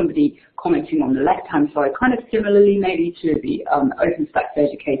have somebody commenting on the left-hand side, kind of similarly maybe to the OpenStax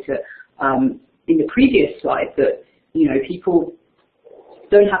educator in the previous slide, that people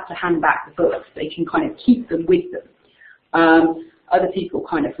don't have to hand back the books; they can kind of keep them with them. Other people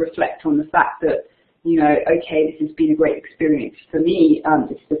kind of reflect on the fact that, okay, this has been a great experience for me.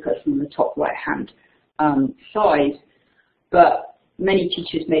 This is the person on the top right-hand side, but many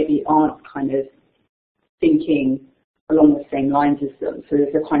teachers maybe aren't kind of thinking along the same lines as them. So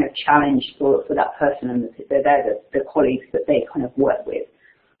there's a kind of challenge for that person and the colleagues that they kind of work with.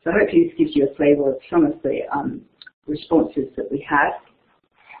 So hopefully this gives you a flavour of some of the responses that we had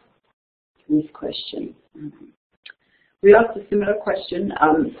to this question. We asked a similar question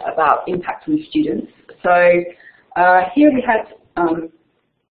about impact on students. So here we had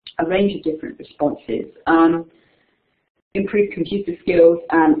a range of different responses. Improved computer skills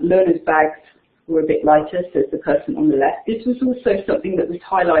and learners' bags were a bit lighter, so it's the person on the left. This was also something that was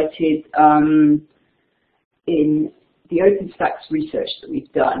highlighted in the OpenStax research that we've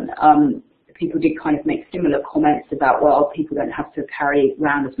done. People did kind of make similar comments about, well, people don't have to carry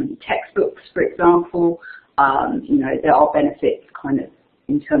around as many textbooks, for example. There are benefits kind of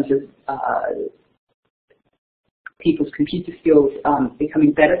in terms of people's computer skills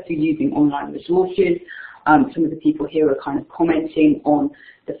becoming better through using online resources. Some of the people here are kind of commenting on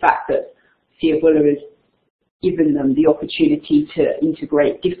the fact that Siyavula has given them the opportunity to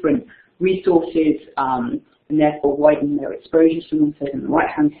integrate different resources and therefore widen their exposure, someone said on the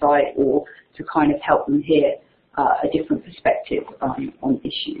right-hand side, or to kind of help them hear a different perspective on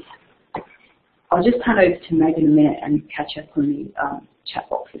issues. I'll just hand over to Megan in a minute and catch up on the chat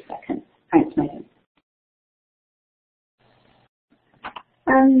box a second. Thanks, Megan.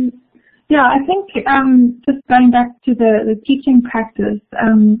 Yeah, I think just going back to the teaching practice,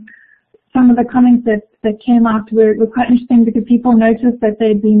 some of the comments that came out were quite interesting because people noticed that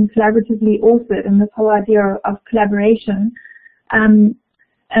they'd been collaboratively authored, and this whole idea of collaboration. And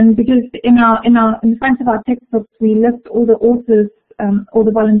because in front of our textbooks we list all the authors, all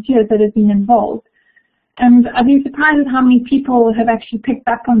the volunteers that have been involved. And I've been surprised at how many people have actually picked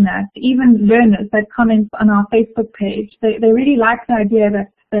up on that. Even learners that comment on our Facebook page, they really like the idea that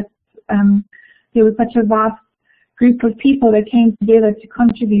there was such a vast group of people that came together to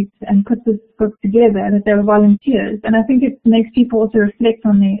contribute and put this book together, that they were volunteers. And I think it makes people also reflect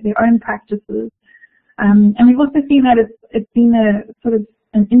on their own practices. And we've also seen that it's been a sort of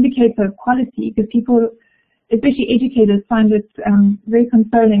an indicator of quality, because people, especially educators, find it very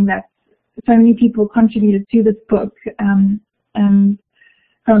consoling that so many people contributed to this book and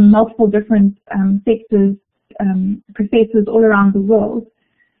from multiple different sectors, professors all around the world.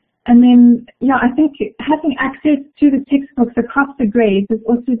 And then, yeah, I think having access to the textbooks across the grades has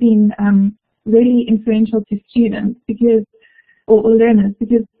also been really influential to students because, or learners,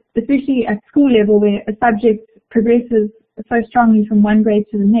 because especially at school level where a subject progresses so strongly from one grade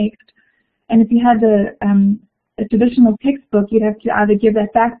to the next, and if you had a traditional textbook, you'd have to either give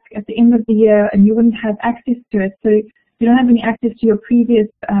that back at the end of the year and you wouldn't have access to it. So you don't have any access to your previous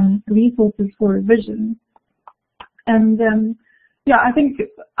resources for revision. And yeah, I think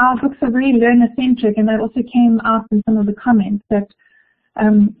our books are very learner-centric, and that also came out in some of the comments that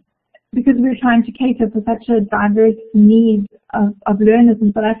because we're trying to cater for such a diverse need of learners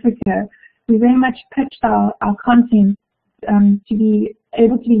in South Africa, we very much pitched our content to be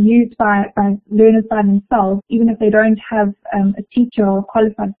able to be used by learners by themselves, even if they don't have a teacher or a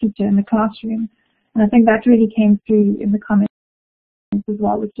qualified teacher in the classroom. And I think that really came through in the comments as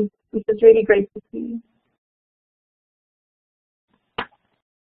well, which is really great to see.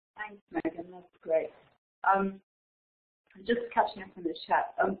 Thanks, Megan. That's great. Just catching up on the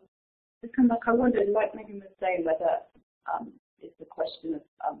chat. To come back, I wondered, like Megan was saying, whether it's a question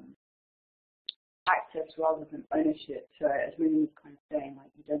of access rather than ownership. So as Megan was kind of saying,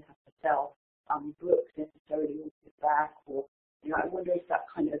 like, you don't have to sell books.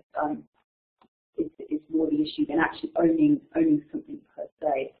 issue than actually owning something per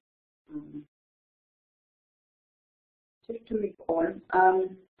se. Just to move on,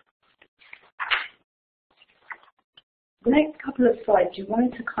 the next couple of slides, you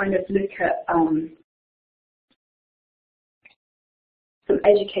wanted to kind of look at some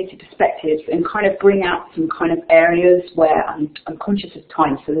educator perspectives and kind of bring out some kind of areas where I'm conscious of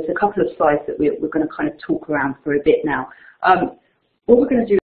time. So there's a couple of slides that we're going to kind of talk around for a bit now. What we're going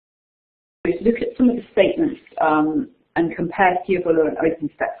to do is look at some of the statements and compare Siyavula and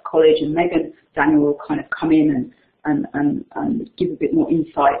OpenStax College, and Megan, Daniel will kind of come in and give a bit more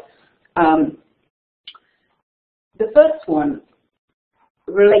insight. The first one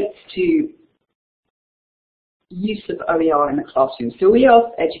relates to use of OER in the classroom. So we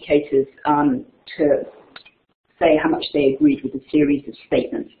asked educators to say how much they agreed with a series of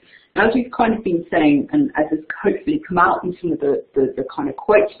statements. Now, as we've kind of been saying, and as has hopefully come out in some of the kind of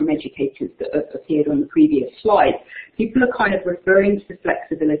quotes from educators that have appeared on the previous slide, people are kind of referring to the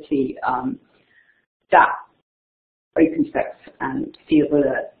flexibility that OpenStax and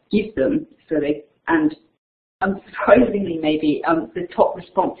Siyavula give them. So they, and unsurprisingly maybe, the top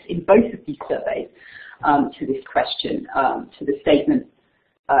response in both of these surveys to this question, to the statement,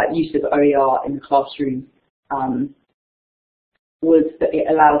 use of OER in the classroom, was that it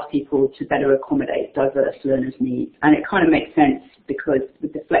allows people to better accommodate diverse learners' needs. And it kind of makes sense because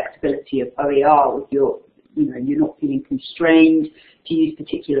with the flexibility of OER, with you're not feeling constrained to use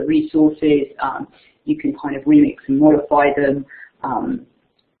particular resources, you can kind of remix and modify them.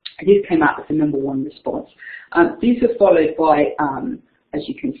 This came out as the #1 response. These were followed by, as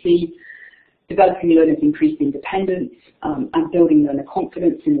you can see, developing learners' increased independence and building learner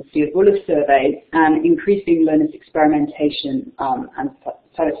confidence in the Siyavula survey, and increasing learners' experimentation and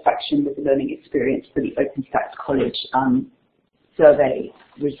satisfaction with the learning experience for the OpenStax College survey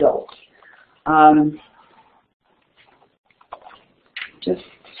results.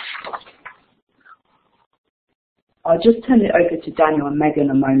 I'll just turn it over to Daniel and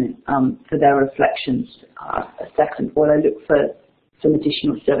Megan a moment for their reflections a second while I look for some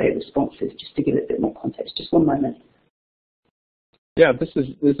additional survey responses, just to give it a bit more context. Just one moment. Yeah, this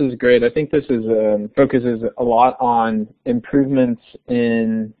is great. I think this is focuses a lot on improvements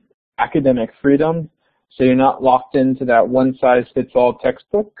in academic freedom. So you're not locked into that one-size-fits-all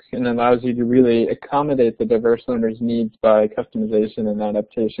textbook, and allows you to really accommodate the diverse learner's needs by customization and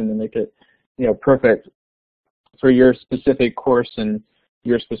adaptation to make it, perfect for your specific course and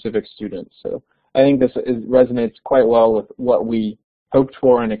your specific students. So I think this resonates quite well with what we hoped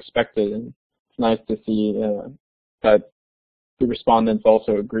for and expected, and it's nice to see that the respondents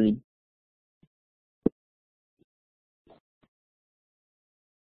also agreed.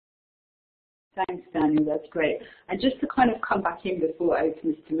 Thanks, Daniel, that's great. And just to kind of come back in before I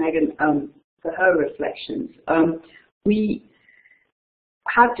open this to Megan for her reflections, we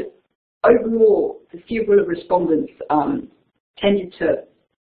had overall, the Siyavula respondents tended to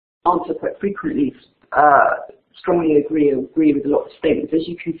answer quite frequently, strongly agree with a lot of statements. As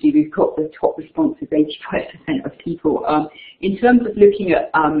you can see, we've got the top response is 85% of people. In terms of looking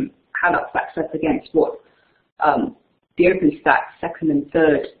at how that stacks up against what the OpenStax second and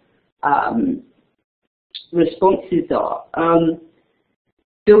third responses are,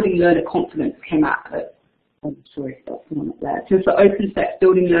 building learner confidence came out at, I'm sorry, that's the one up there. So for OpenStax,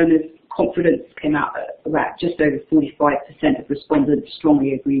 building learners confidence came out at about just over 45% of respondents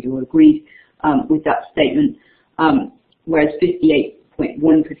strongly agreed or agreed with that statement, whereas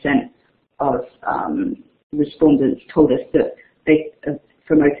 58.1% of respondents told us that they,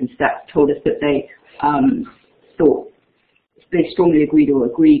 from OpenStax, told us that they thought they strongly agreed or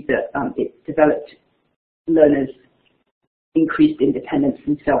agreed that it developed learners' increased independence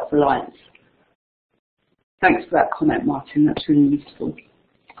and self-reliance. Thanks for that comment, Martin. That's really useful.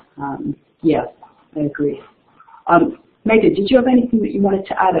 Yeah, I agree. Megan, did you have anything that you wanted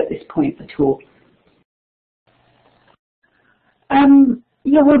to add at this point at all?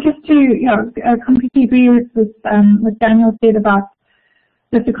 Yeah, well, just to completely agree with what Daniel said about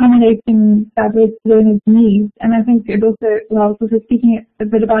just accommodating diverse learners' needs, and I think it also, well, I was also speaking a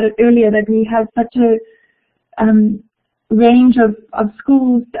bit about it earlier, that we have such a range of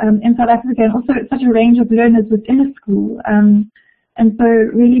schools in South Africa, and also such a range of learners within a school, and so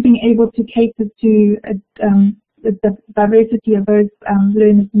really being able to cater to the diversity of those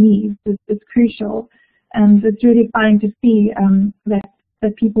learners' needs is crucial, and it's really exciting to see that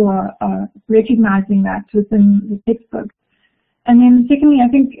people are recognizing that within the textbooks. And then secondly, I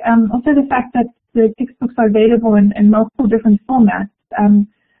think also the fact that the textbooks are available in multiple different formats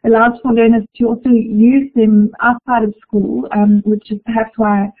allows for learners to also use them outside of school, which is perhaps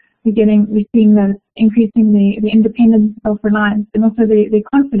why we're seeing those increasing the independence, self-reliance, and also the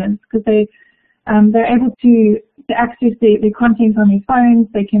confidence, because they're able to access the content on their phones.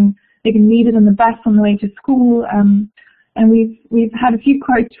 They can read it on the bus on the way to school. And we've had a few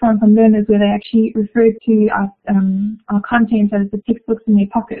quotes from learners where they actually refer to our content as the textbooks in their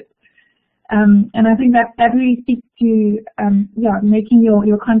pockets. And I think that really speaks to making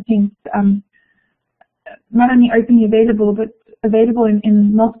your content not only openly available, but available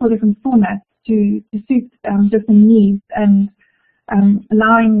in multiple different formats to suit different needs, and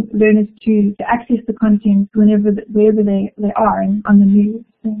allowing learners to access the content wherever they are and on the move.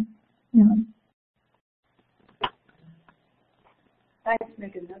 So, yeah. Thanks,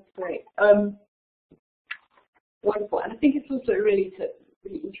 Megan. That's great. Wonderful. And I think it's also really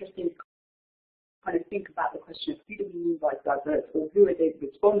interesting to kind of think about the question of who do we mean by diverse, or who are the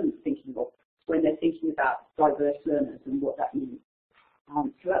respondents thinking of when they're thinking about diverse learners and what that means.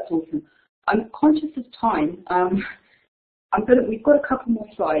 So that's awesome. I'm conscious of time. We've got a couple more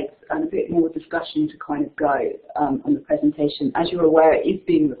slides and a bit more discussion to kind of go on the presentation. As you're aware, it is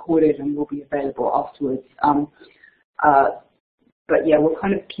being recorded and will be available afterwards. But yeah, we'll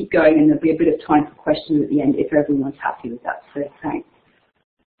kind of keep going, and there'll be a bit of time for questions at the end if everyone's happy with that. So thanks.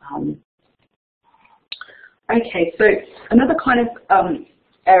 Okay, so another kind of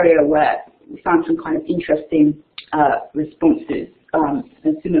area where we found some kind of interesting responses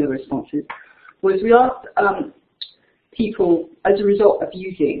and similar responses was we asked people, as a result of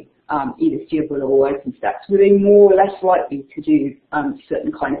using either Siyavula or OpenStax, were they more or less likely to do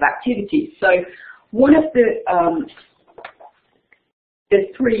certain kind of activities? So one of there's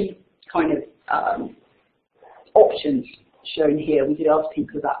three kind of options shown here. We did ask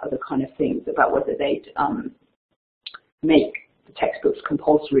people about other kind of things, about whether they'd make the textbooks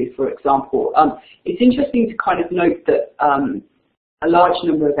compulsory, for example. It's interesting to kind of note that a large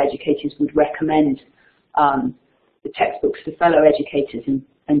number of educators would recommend the textbooks to fellow educators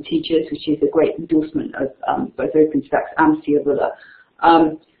and teachers, which is a great endorsement of both OpenStax and Siyavula.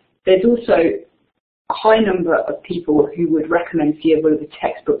 There's also a high number of people who would recommend Siyavula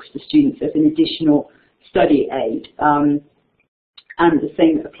textbooks to students as an additional study aid. And the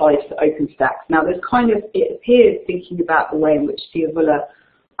same applies to OpenStax. Now, there's kind of, it appears, thinking about the way in which Siyavula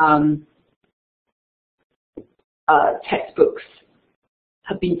textbooks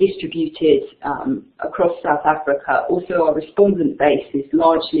have been distributed across South Africa. Also, our respondent base is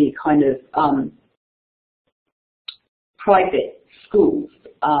largely kind of private schools,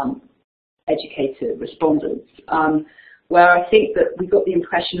 educator respondents, where I think that we got the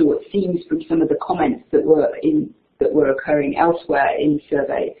impression, or it seems from some of the comments that were occurring elsewhere in the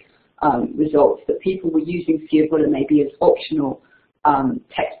survey results, that people were using Siyavula maybe as optional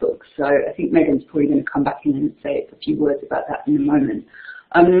textbooks. So I think Megan's probably going to come back in and say a few words about that in a moment.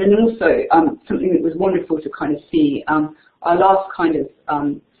 And then also something that was wonderful to kind of see, our last kind of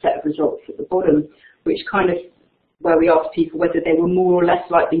set of results at the bottom, which kind of, where we asked people whether they were more or less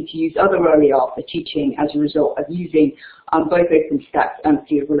likely to use other OER for teaching as a result of using both OpenStax and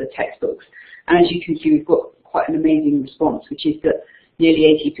Siyavula textbooks. And as you can see, we've got quite an amazing response, which is that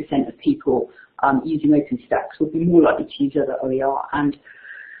nearly 80% of people using OpenStax would be more likely to use other OER, and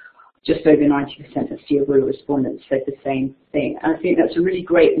just over 90% of Siyavula respondents said the same thing. And I think that's a really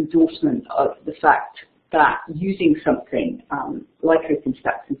great endorsement of the fact that using something like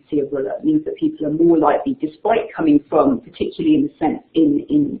OpenStax and Siyavula means that people are more likely, despite coming from, particularly in the sense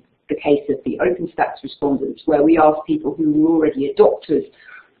in the case of the OpenStax respondents, where we asked people who were already adopters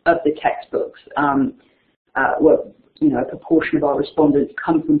of the textbooks, a proportion of our respondents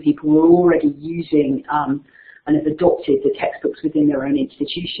come from people who are already using and have adopted the textbooks within their own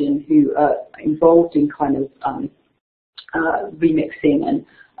institution, who are involved in kind of remixing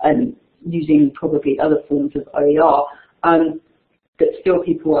and using probably other forms of OER, that still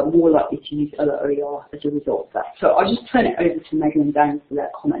people are more likely to use other OER as a result of that. So I'll just turn it over to Megan and Daniel for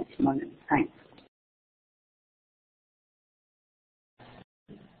their comments in a moment. Thanks.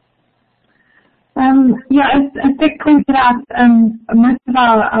 As Beck pointed out, most of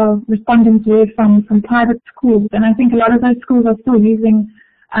our respondents were from private schools, and I think a lot of those schools are still using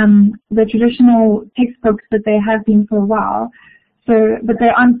the traditional textbooks that they have been for a while. So, but they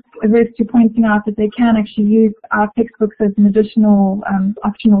aren't averse to pointing out that they can actually use our textbooks as an additional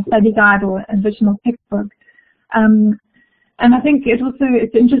optional study guide or additional textbook. And I think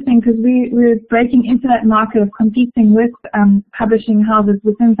it's interesting because we're breaking into that market of competing with publishing houses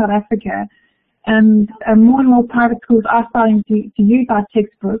within South Africa. And more and more private schools are starting to use our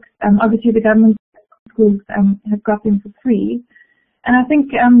textbooks. Obviously, the government schools have got them for free. And I think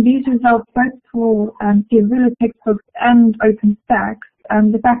these results, both for Siyavula textbooks and OpenStax,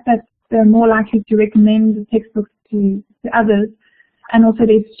 the fact that they're more likely to recommend the textbooks to others and also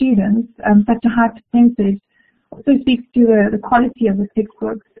their students. Such a high percentage also speaks to the quality of the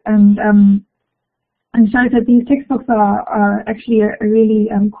textbooks and shows that these textbooks are actually a really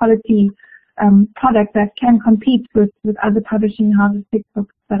quality product that can compete with other publishing houses'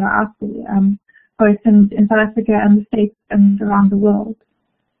 textbooks that are out there, both in South Africa and the States and around the world.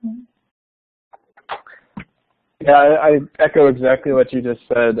 Yeah, I echo exactly what you just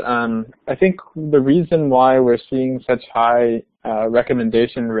said. I think the reason why we're seeing such high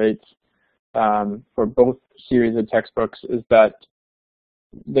recommendation rates for both series of textbooks is that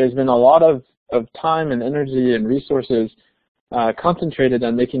there's been a lot of time and energy and resources concentrated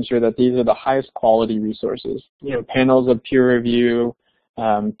on making sure that these are the highest quality resources. You know, panels of peer review,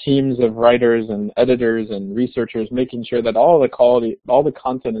 teams of writers and editors and researchers making sure that all the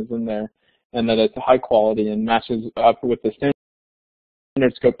content is in there and that it's high quality and matches up with the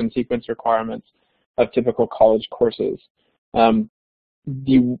standard scope and sequence requirements of typical college courses.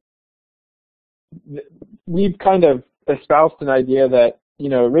 We've kind of espoused an idea that, you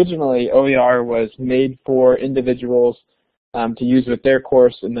know, originally OER was made for individuals to use with their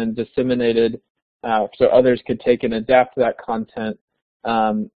course and then disseminated so others could take and adapt that content.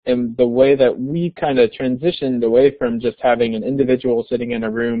 And the way that we kind of transitioned away from just having an individual sitting in a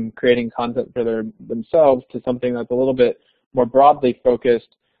room creating content for themselves to something that's a little bit more broadly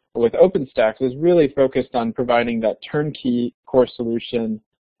focused with OpenStax is really focused on providing that turnkey course solution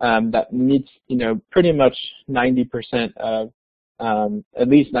that meets, you know, pretty much 90% of, at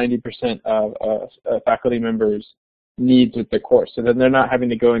least 90% of faculty members' needs with the course. So that they're not having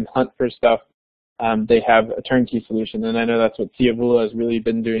to go and hunt for stuff. They have a turnkey solution, and I know that's what Siyavula has really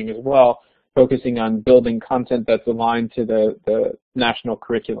been doing as well, focusing on building content that's aligned to the national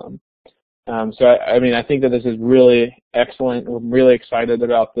curriculum. So I mean, I think that this is really excellent. We're really excited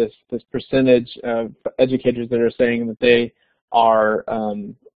about this percentage of educators that are saying that they are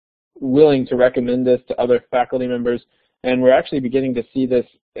willing to recommend this to other faculty members, and we're actually beginning to see this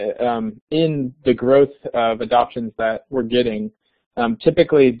in the growth of adoptions that we're getting.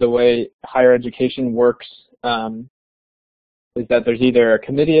 Typically, the way higher education works is that there's either a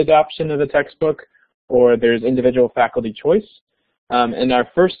committee adoption of a textbook or there's individual faculty choice. In our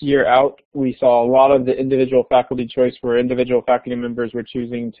first year out, we saw a lot of the individual faculty choice where individual faculty members were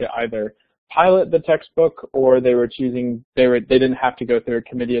choosing to either pilot the textbook or they didn't have to go through a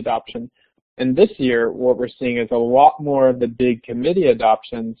committee adoption. And this year, what we're seeing is a lot more of the big committee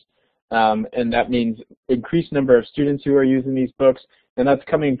adoptions. And that means increased number of students who are using these books, and that's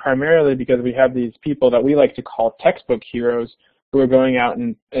coming primarily because we have these people that we like to call textbook heroes who are going out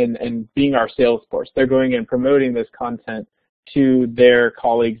and being our sales force. They're going and promoting this content to their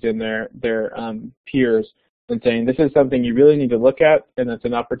colleagues and their peers and saying, this is something you really need to look at, and it's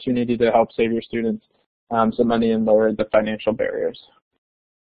an opportunity to help save your students some money and lower the financial barriers.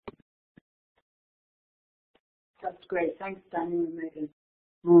 That's great. Thanks, Daniel and Megan.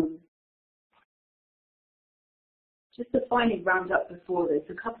 Just to finally round up before, there's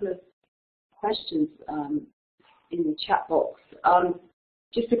a couple of questions in the chat box.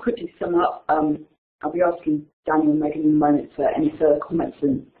 Just to quickly sum up, I'll be asking Daniel and Megan in a moment for any further comments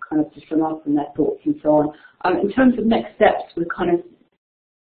and kind of to sum up and their thoughts and so on. In terms of next steps, we're kind of,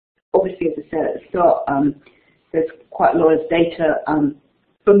 obviously as I said at the start, there's quite a lot of data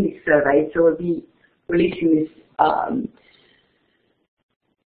from these surveys, so we'll be releasing this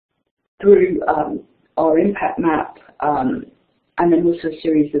through our impact map, and then also a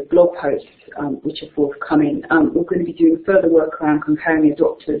series of blog posts which are forthcoming. We're going to be doing further work around comparing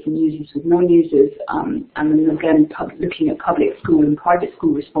adopters and users with non-users, and then again looking at public school and private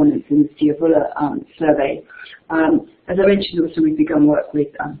school respondents in the Siyavula survey. As I mentioned, also we've begun work with,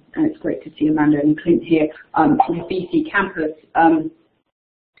 and it's great to see Amanda and Clint here, with BC Campus,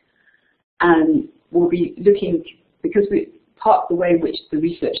 and we'll be looking, because part of the way in which the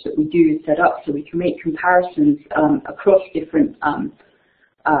research that we do is set up, so we can make comparisons across different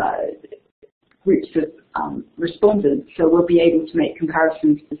groups of respondents. So we'll be able to make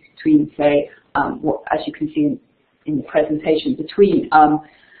comparisons between, say, what, as you can see in the presentation, between,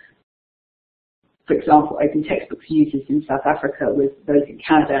 for example, open textbooks users in South Africa with those in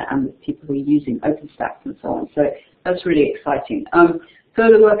Canada and with people who are using OpenStax and so on. So that's really exciting.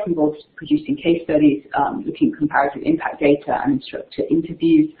 Further work involves producing case studies, looking at comparative impact data and instructor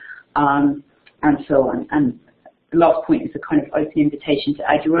interviews, and so on. And the last point is a kind of open invitation to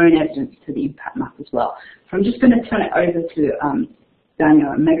add your own evidence to the impact map as well. So I'm just going to turn it over to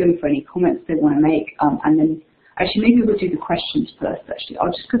Daniel and Megan for any comments they want to make, and then actually maybe we'll do the questions first. Actually,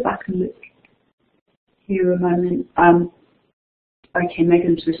 I'll just go back and look here a moment. Okay,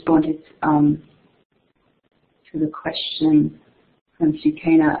 Megan's responded to the question from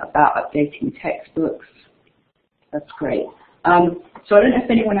Sukena about updating textbooks. That's great. So I don't know if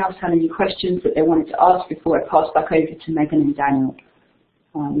anyone else had any questions that they wanted to ask before I pass back over to Megan and Daniel.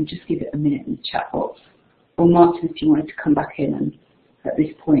 We'll just give it a minute in the chat box. Or Martin, if you wanted to come back in and, at this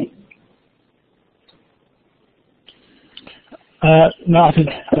point. No, I think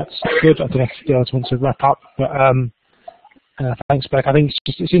that's good. I don't know if you guys want to wrap up, but thanks, Beck. I think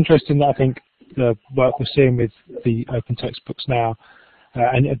it's interesting that I think the work we're seeing with the open textbooks now,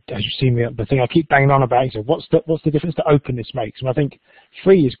 and as you've seen, the thing I keep banging on about is what's the difference that openness makes? And I think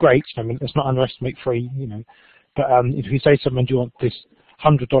free is great. I mean, let's not underestimate free, you know. But if you say to someone, do you want this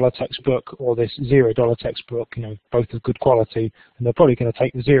 $100 textbook or this $0 textbook, you know, both of good quality, and they're probably going to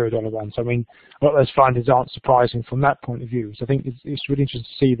take the $0 one. So I mean, a lot of those findings aren't surprising from that point of view. So I think it's really interesting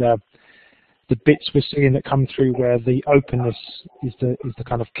to see the bits we're seeing that come through where the openness is the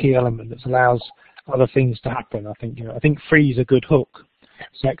kind of key element that allows other things to happen. I think, you know, I think free is a good hook.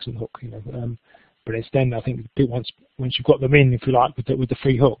 It's an excellent hook, you know. But it's then, I think, once you've got them in, if you like, with the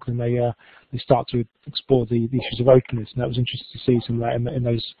free hook, then they start to explore the issues of openness, and that was interesting to see some of that in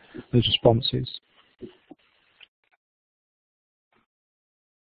those responses.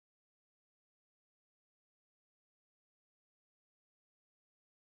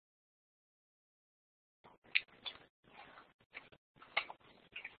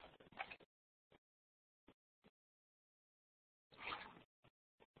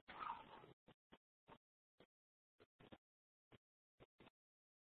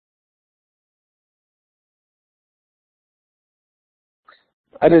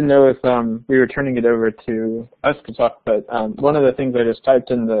 I didn't know if we were turning it over to us to talk, but one of the things I just typed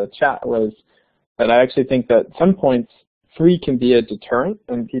in the chat was that I actually think that at some points free can be a deterrent,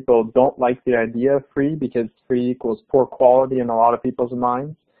 and people don't like the idea of free because free equals poor quality in a lot of people's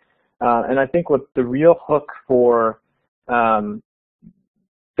minds. And I think what the real hook for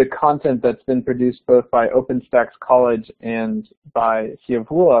the content that's been produced both by OpenStax College and by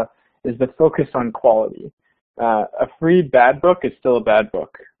Siyavula is the focus on quality. A free bad book is still a bad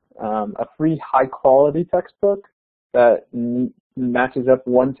book. A free high-quality textbook that matches up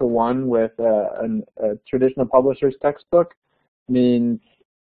one-to-one with a traditional publisher's textbook means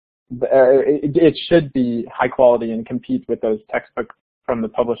it should be high quality and compete with those textbooks from the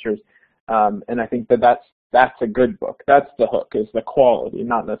publishers. And I think that's a good book. That's the hook, is the quality,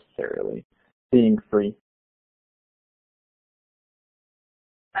 not necessarily being free.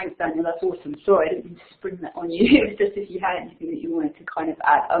 Thanks, Daniel. That's awesome. Sorry, I didn't mean to spring that on you. It was just if you had anything that you wanted to kind of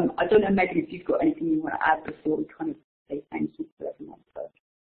add. I don't know, Megan, if you've got anything you want to add before we kind of say thank you to everyone for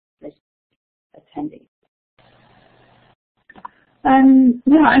attending.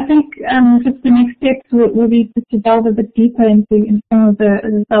 Yeah, I think just the next steps will be to delve a bit deeper into some of the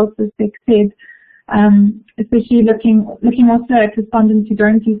results, as Beck said, especially looking also at respondents who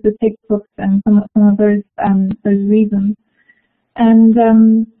don't use the textbooks and some of those reasons.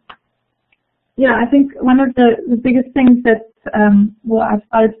 And yeah, I think one of the biggest things that I've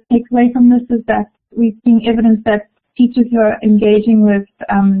started to take away from this is that we've seen evidence that teachers who are engaging with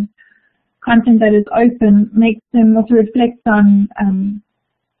content that is open makes them also reflect on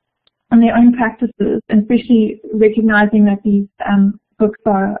their own practices, and especially recognizing that these books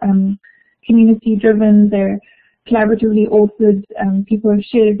are community-driven, they're collaboratively authored, people have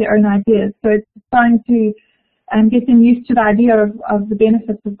shared their own ideas. So it's starting to get them used to the idea of the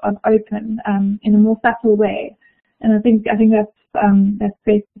benefits of open in a more subtle way, and I think that's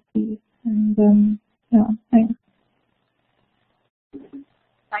great to see. And yeah, thanks.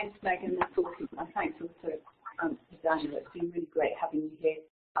 Thanks, Megan. That's awesome. And thanks also to Daniel. It's been really great having you here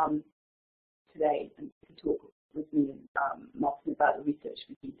today and to talk with me and Martin about the research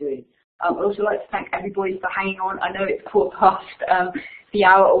we've been doing. I'd also like to thank everybody for hanging on. I know it's 4:15 the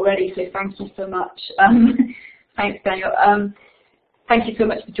hour already, so thank you so much. Thanks, Daniel. Thank you so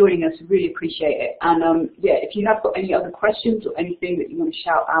much for joining us. We really appreciate it. And yeah, if you have got any other questions or anything that you want to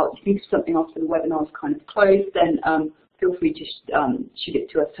shout out, if you think of something after the webinar is kind of closed, then feel free to shoot it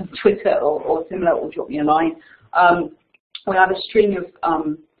to us on Twitter or similar, or drop me a line. We'll have a string of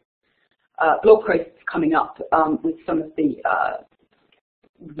blog posts coming up with some of the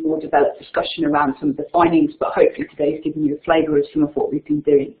more developed discussion around some of the findings, but hopefully today's given you a flavour of some of what we've been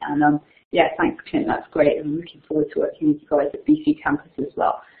doing. And yeah, thanks, Clint, that's great. I'm looking forward to working with you guys at BC Campus as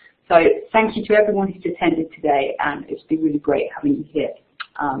well. So thank you to everyone who's attended today, and it's been really great having you here.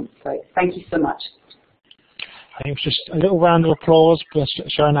 So thank you so much. I think it's just a little round of applause,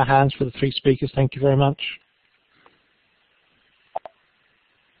 showing our hands for the three speakers. Thank you very much.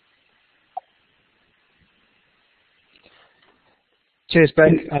 Cheers,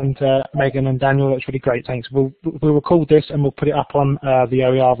 Beck and Megan and Daniel. That's really great. Thanks. We'll record this and we'll put it up on the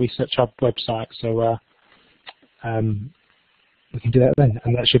OER Research Hub website. So we can do that then,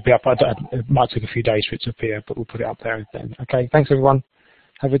 and that should be up. It might take a few days for it to appear, but we'll put it up there then. Okay. Thanks, everyone.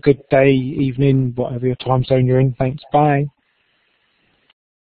 Have a good day, evening, whatever your time zone you're in. Thanks. Bye.